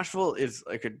 Nashville is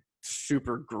like a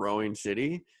super growing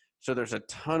city. So there's a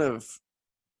ton of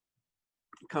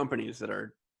companies that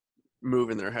are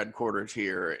moving their headquarters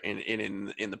here and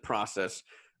in the process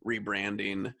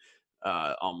rebranding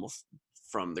almost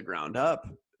from the ground up,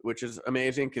 which is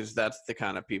amazing, because that's the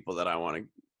kind of people that I want to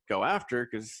go after,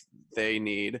 because they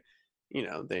need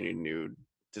new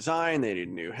design, they need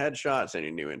new headshots, they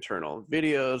need new internal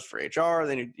videos for HR,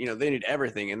 they need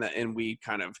everything, and we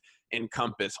kind of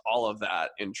encompass all of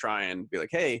that and try and be like,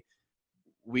 hey,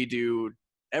 we do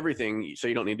everything. So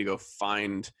you don't need to go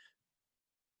find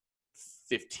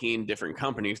 15 different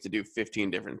companies to do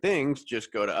 15 different things.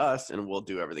 Just go to us and we'll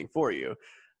do everything for you.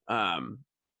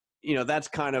 That's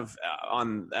kind of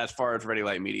on as far as Ready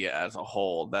Light Media as a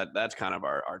whole, that's kind of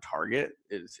our target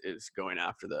is going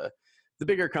after the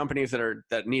bigger companies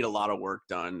that need a lot of work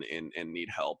done and need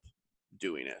help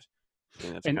doing it.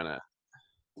 And that's kind of.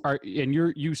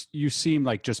 You seem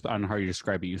like, just on how you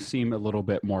describe it, you seem a little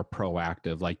bit more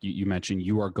proactive. Like you mentioned,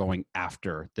 you are going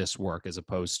after this work as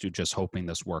opposed to just hoping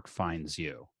this work finds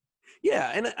you.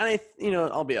 Yeah. And I,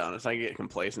 I'll be honest, I get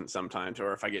complacent sometimes,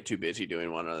 or if I get too busy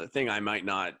doing one other thing, I might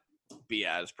not be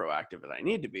as proactive as I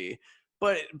need to be,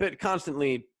 but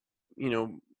constantly,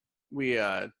 we,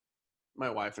 my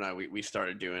wife and I, we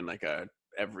started doing like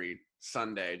every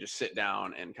Sunday, just sit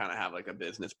down and kind of have like a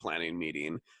business planning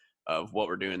meeting of what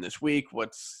we're doing this week,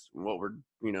 what we're,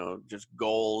 just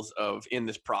goals of in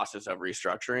this process of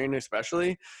restructuring,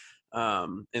 especially.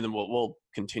 And then we'll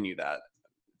continue that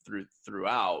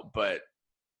throughout, but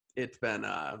it's been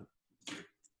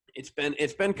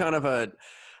kind of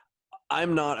I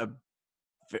am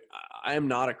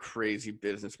not a crazy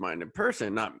business minded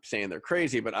person. Not saying they're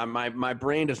crazy, but my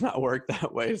brain does not work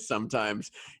that way sometimes.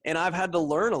 And I've had to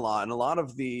learn a lot, and a lot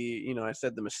of the, I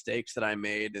said the mistakes that I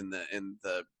made in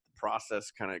the process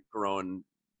kind of growing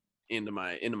into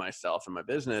myself and my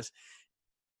business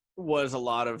was a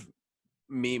lot of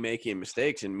me making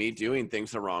mistakes and me doing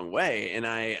things the wrong way. And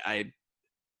I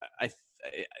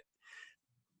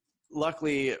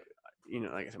luckily,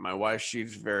 like I said, my wife,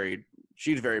 she's very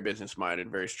business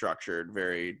minded, very structured,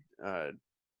 very,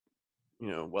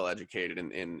 well educated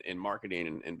in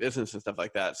marketing and business and stuff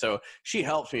like that. So she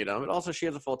helps me, but also she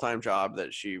has a full-time job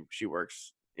that she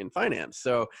works in finance.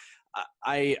 So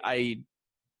I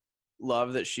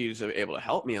love that she's able to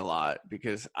help me a lot,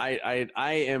 because I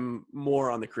am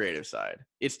more on the creative side.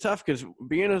 It's tough because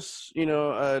being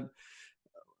like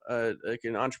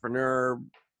an entrepreneur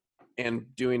and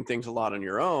doing things a lot on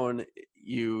your own,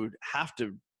 you have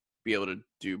to be able to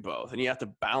do both, and you have to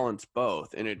balance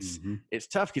both. And it's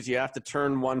tough because you have to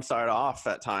turn one side off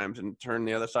at times and turn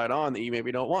the other side on that you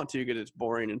maybe don't want to, because it's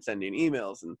boring and sending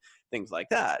emails and things like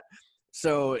that.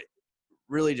 So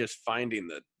really just finding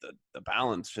the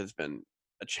balance has been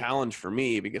a challenge for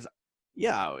me, because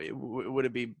would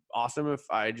it be awesome if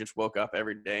I just woke up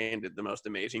every day and did the most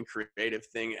amazing creative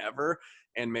thing ever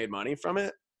and made money from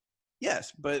it?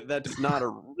 Yes, but that's not a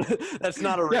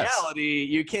reality.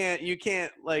 You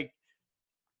can't like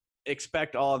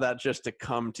expect all of that just to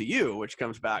come to you, which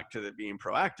comes back to the being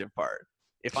proactive part.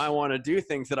 If I want to do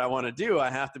things that I want to do, I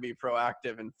have to be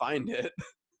proactive and find it.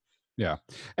 Yeah.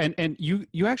 And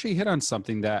you actually hit on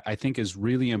something that I think is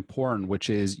really important, which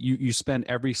is you spend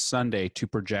every Sunday to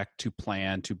project, to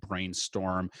plan, to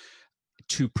brainstorm,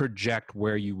 to project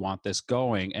where you want this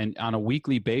going. And on a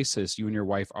weekly basis, you and your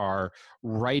wife are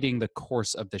writing the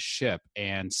course of the ship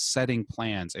and setting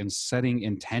plans and setting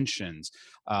intentions.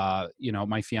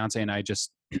 My fiance and I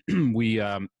just, we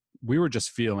were just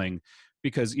feeling,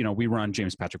 because we run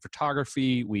James Patrick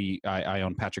Photography. I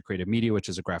own Patrick Creative Media, which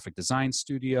is a graphic design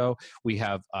studio. We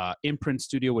have Imprint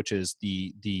Studio, which is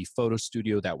the photo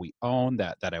studio that we own,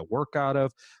 that I work out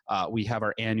of. We have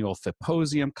our annual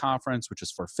Fitposium conference, which is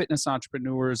for fitness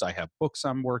entrepreneurs. I have books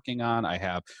I'm working on. I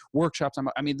have workshops.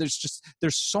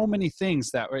 There's so many things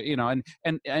that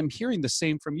and I'm hearing the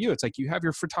same from you. It's like you have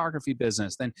your photography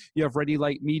business, then you have Ready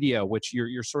Light Media, which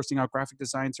you're sourcing out graphic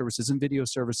design services and video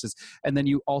services, and then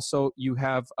you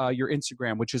have your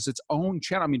Instagram, which is its own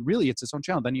channel. Really, it's its own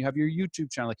channel. Then you have your YouTube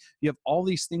channel. You have all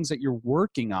these things that you're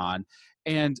working on.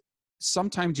 And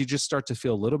sometimes you just start to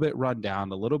feel a little bit run down,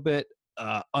 a little bit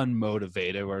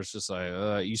unmotivated, where it's just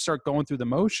like you start going through the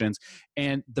motions.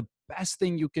 And the best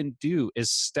thing you can do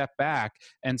is step back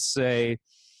and say,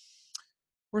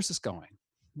 where's this going?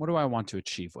 What do I want to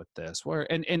achieve with this?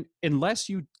 And unless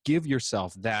you give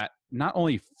yourself that not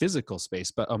only physical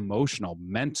space, but emotional,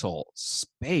 mental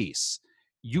space,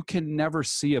 you can never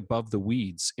see above the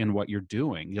weeds in what you're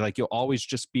doing. You'll always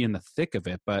just be in the thick of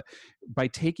it. But by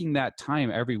taking that time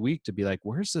every week to be like,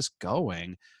 where's this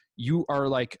going? You are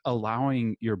like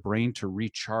allowing your brain to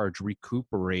recharge,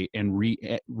 recuperate, and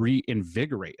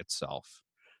reinvigorate itself.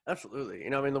 Absolutely.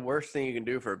 The worst thing you can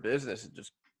do for a business is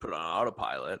just put it on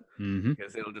autopilot,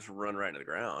 because it'll just run right into the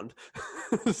ground.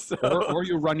 or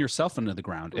you run yourself into the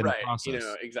ground in the process.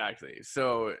 Exactly.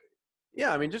 So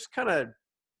yeah, just kind of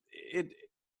it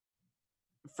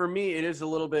for me, it is a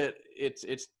little bit, it's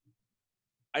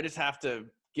I just have to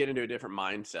get into a different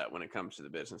mindset when it comes to the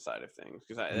business side of things,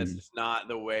 because that's just not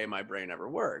the way my brain ever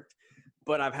worked.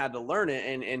 But I've had to learn it,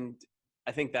 and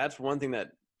I think that's one thing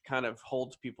that kind of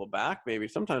holds people back maybe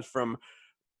sometimes from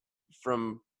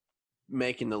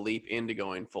making the leap into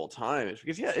going full time is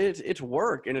because it's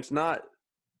work, and it's not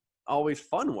always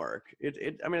fun work.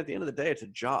 I mean, at the end of the day, it's a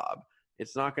job.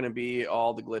 It's not going to be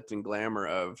all the glitz and glamour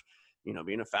of,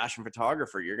 being a fashion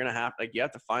photographer. You're going to have you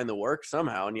have to find the work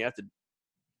somehow, and you have to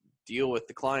deal with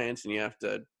the clients, and you have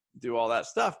to do all that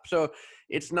stuff. So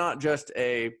it's not just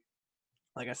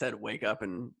like I said, wake up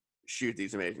and shoot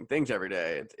these amazing things every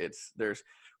day. There's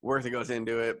work that goes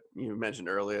into it. You mentioned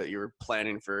earlier that you were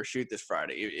planning for a shoot this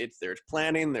Friday. There's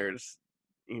planning, there's,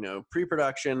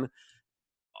 pre-production,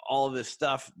 all of this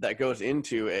stuff that goes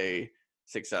into a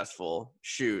successful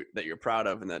shoot that you're proud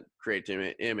of, and that creates an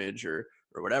image or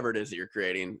whatever it is that you're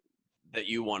creating that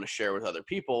you want to share with other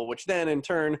people, which then in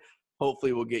turn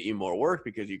hopefully will get you more work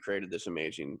because you created this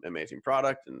amazing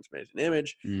product and this amazing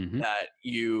image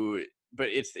but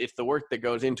it's the work that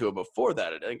goes into it before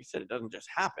that. Like you said, it doesn't just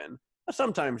happen.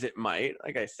 Sometimes it might.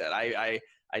 Like I said, I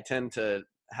tend to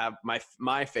have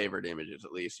my favorite images,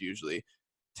 at least usually,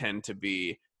 tend to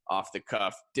be off the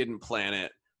cuff, didn't plan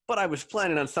it, but I was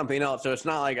planning on something else. So it's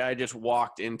not like I just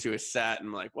walked into a set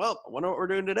and like, well, I wonder what we're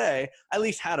doing today. I at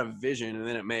least had a vision, and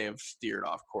then it may have steered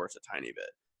off course a tiny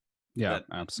bit. Yeah, That's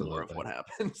absolutely. more of what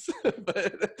happens.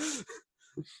 But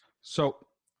so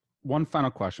one final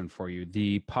question for you.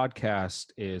 The podcast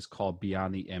is called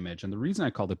Beyond the Image. And the reason I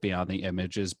called it Beyond the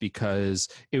Image is because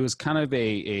it was kind of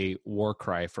a war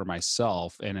cry for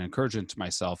myself and an encouragement to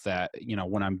myself that,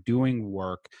 when I'm doing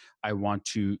work, I want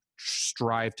to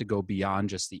strive to go beyond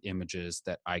just the images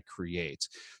that I create.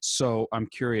 So I'm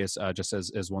curious, just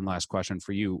as one last question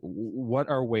for you, what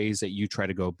are ways that you try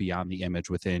to go beyond the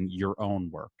image within your own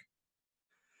work?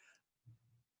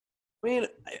 I mean,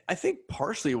 I think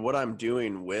partially what I'm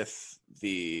doing with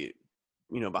the,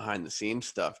 behind the scenes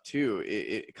stuff too,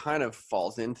 it kind of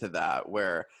falls into that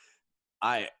where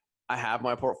I have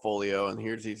my portfolio and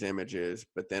here's these images,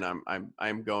 but then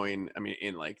I'm going, I mean,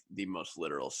 in like the most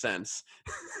literal sense,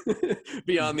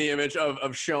 beyond the image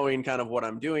of showing kind of what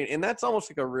I'm doing. And that's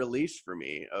almost like a release for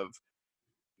me of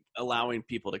allowing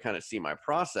people to kind of see my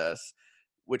process,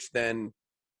 which then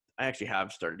I actually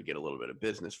have started to get a little bit of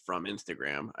business from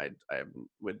Instagram. I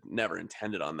would never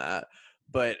intended on that,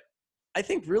 but I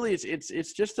think really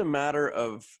it's just a matter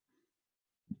of,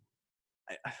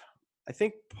 I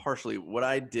think partially what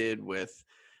I did with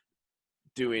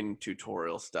doing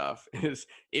tutorial stuff is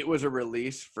it was a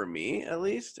release for me, at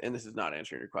least, and this is not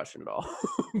answering your question at all,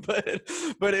 but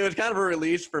it was kind of a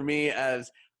release for me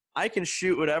as I can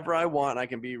shoot whatever I want. I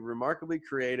can be remarkably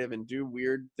creative and do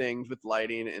weird things with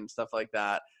lighting and stuff like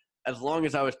that, as long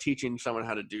as I was teaching someone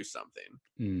how to do something.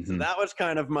 Mm-hmm. So that was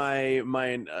kind of my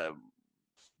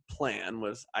plan,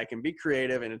 was I can be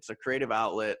creative and it's a creative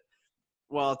outlet.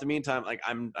 Well, at the meantime, like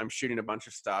I'm shooting a bunch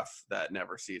of stuff that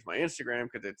never sees my Instagram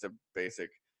because it's a basic,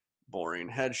 boring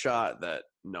headshot that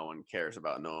no one cares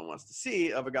about, no one wants to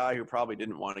see, of a guy who probably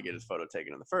didn't want to get his photo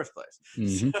taken in the first place.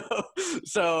 Mm-hmm.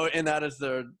 So, and that is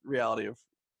the reality of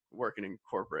working in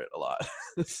corporate a lot.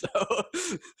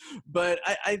 But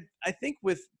I think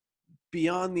with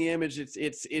Beyond the Image,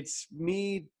 it's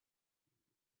me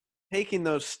taking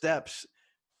those steps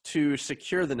to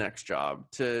secure the next job,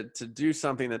 to do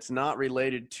something that's not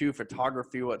related to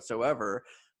photography whatsoever,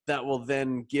 that will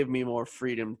then give me more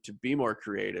freedom to be more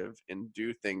creative and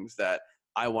do things that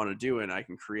I want to do. And I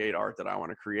can create art that I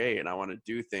want to create, and I want to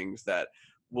do things that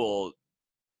will,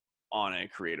 on a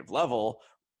creative level,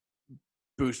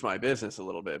 boost my business a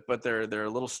little bit. But there are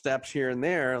little steps here and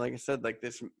there, like I said, like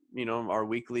this, our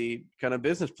weekly kind of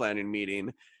business planning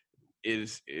meeting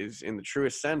is in the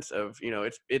truest sense of,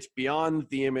 it's beyond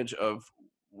the image of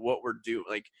what we're doing.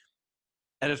 Like,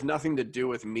 it has nothing to do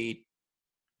with me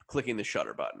clicking the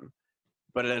shutter button,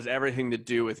 but it has everything to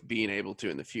do with being able to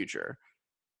in the future.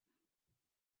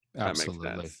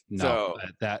 Absolutely. No, so,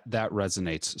 that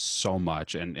resonates so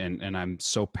much. And I'm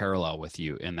so parallel with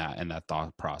you in that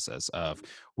thought process of,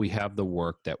 we have the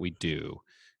work that we do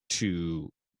to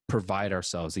provide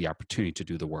ourselves the opportunity to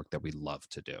do the work that we love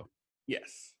to do.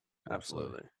 Yes,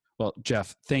 absolutely. Well,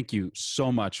 Jeff, thank you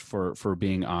so much for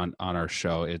being on our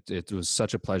show. It was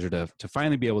such a pleasure to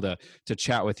finally be able to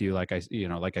chat with you. Like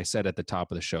I said at the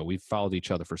top of the show, we've followed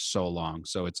each other for so long.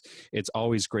 So it's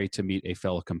always great to meet a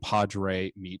fellow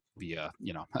compadre, meet via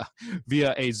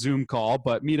via a Zoom call,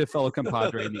 but meet a fellow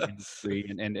compadre in the industry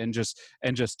and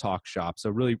just talk shop. So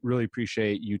really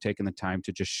appreciate you taking the time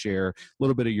to just share a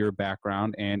little bit of your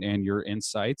background and your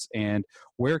insights. And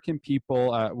where can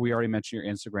people? We already mentioned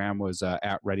your Instagram was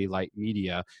at Ready Light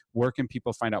Media. Where can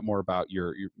people find out more about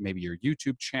your maybe your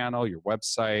YouTube channel, your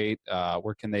website?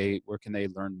 Where can they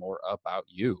learn more about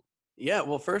you? Yeah,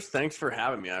 well, first, thanks for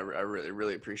having me. I really,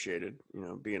 really appreciated,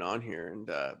 being on here. And,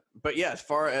 but yeah, as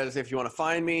far as if you want to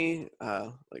find me,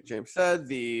 like James said,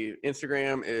 the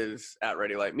Instagram is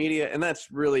 @ReadyLightMedia. And that's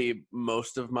really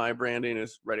most of my branding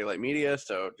is Ready Light Media.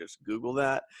 So just Google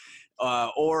that.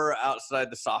 Or Outside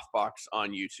the Softbox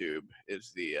on YouTube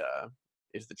is the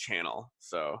channel.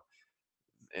 So,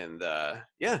 and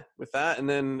yeah, with that. And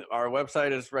then our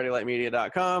website is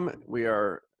ReadyLightMedia.com.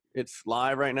 It's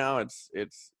live right now. It's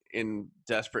in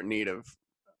desperate need of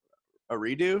a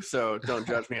redo, so don't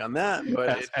judge me on that.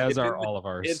 But as are all of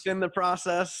ours. It's in the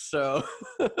process, so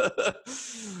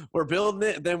we're building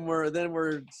it. Then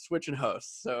we're switching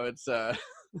hosts. So it's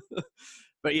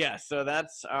but yeah. So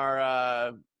that's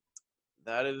our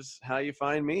that is how you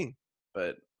find me.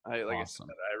 But I said,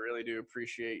 I really do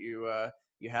appreciate you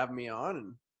having me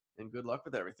on, and good luck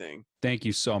with everything. Thank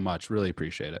you so much. Really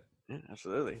appreciate it. Yeah,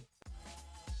 absolutely.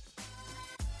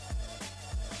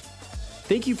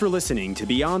 Thank you for listening to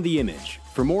Beyond the Image.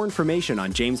 For more information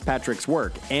on James Patrick's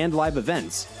work and live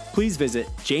events, please visit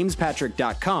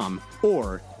jamespatrick.com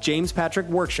or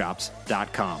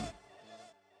jamespatrickworkshops.com.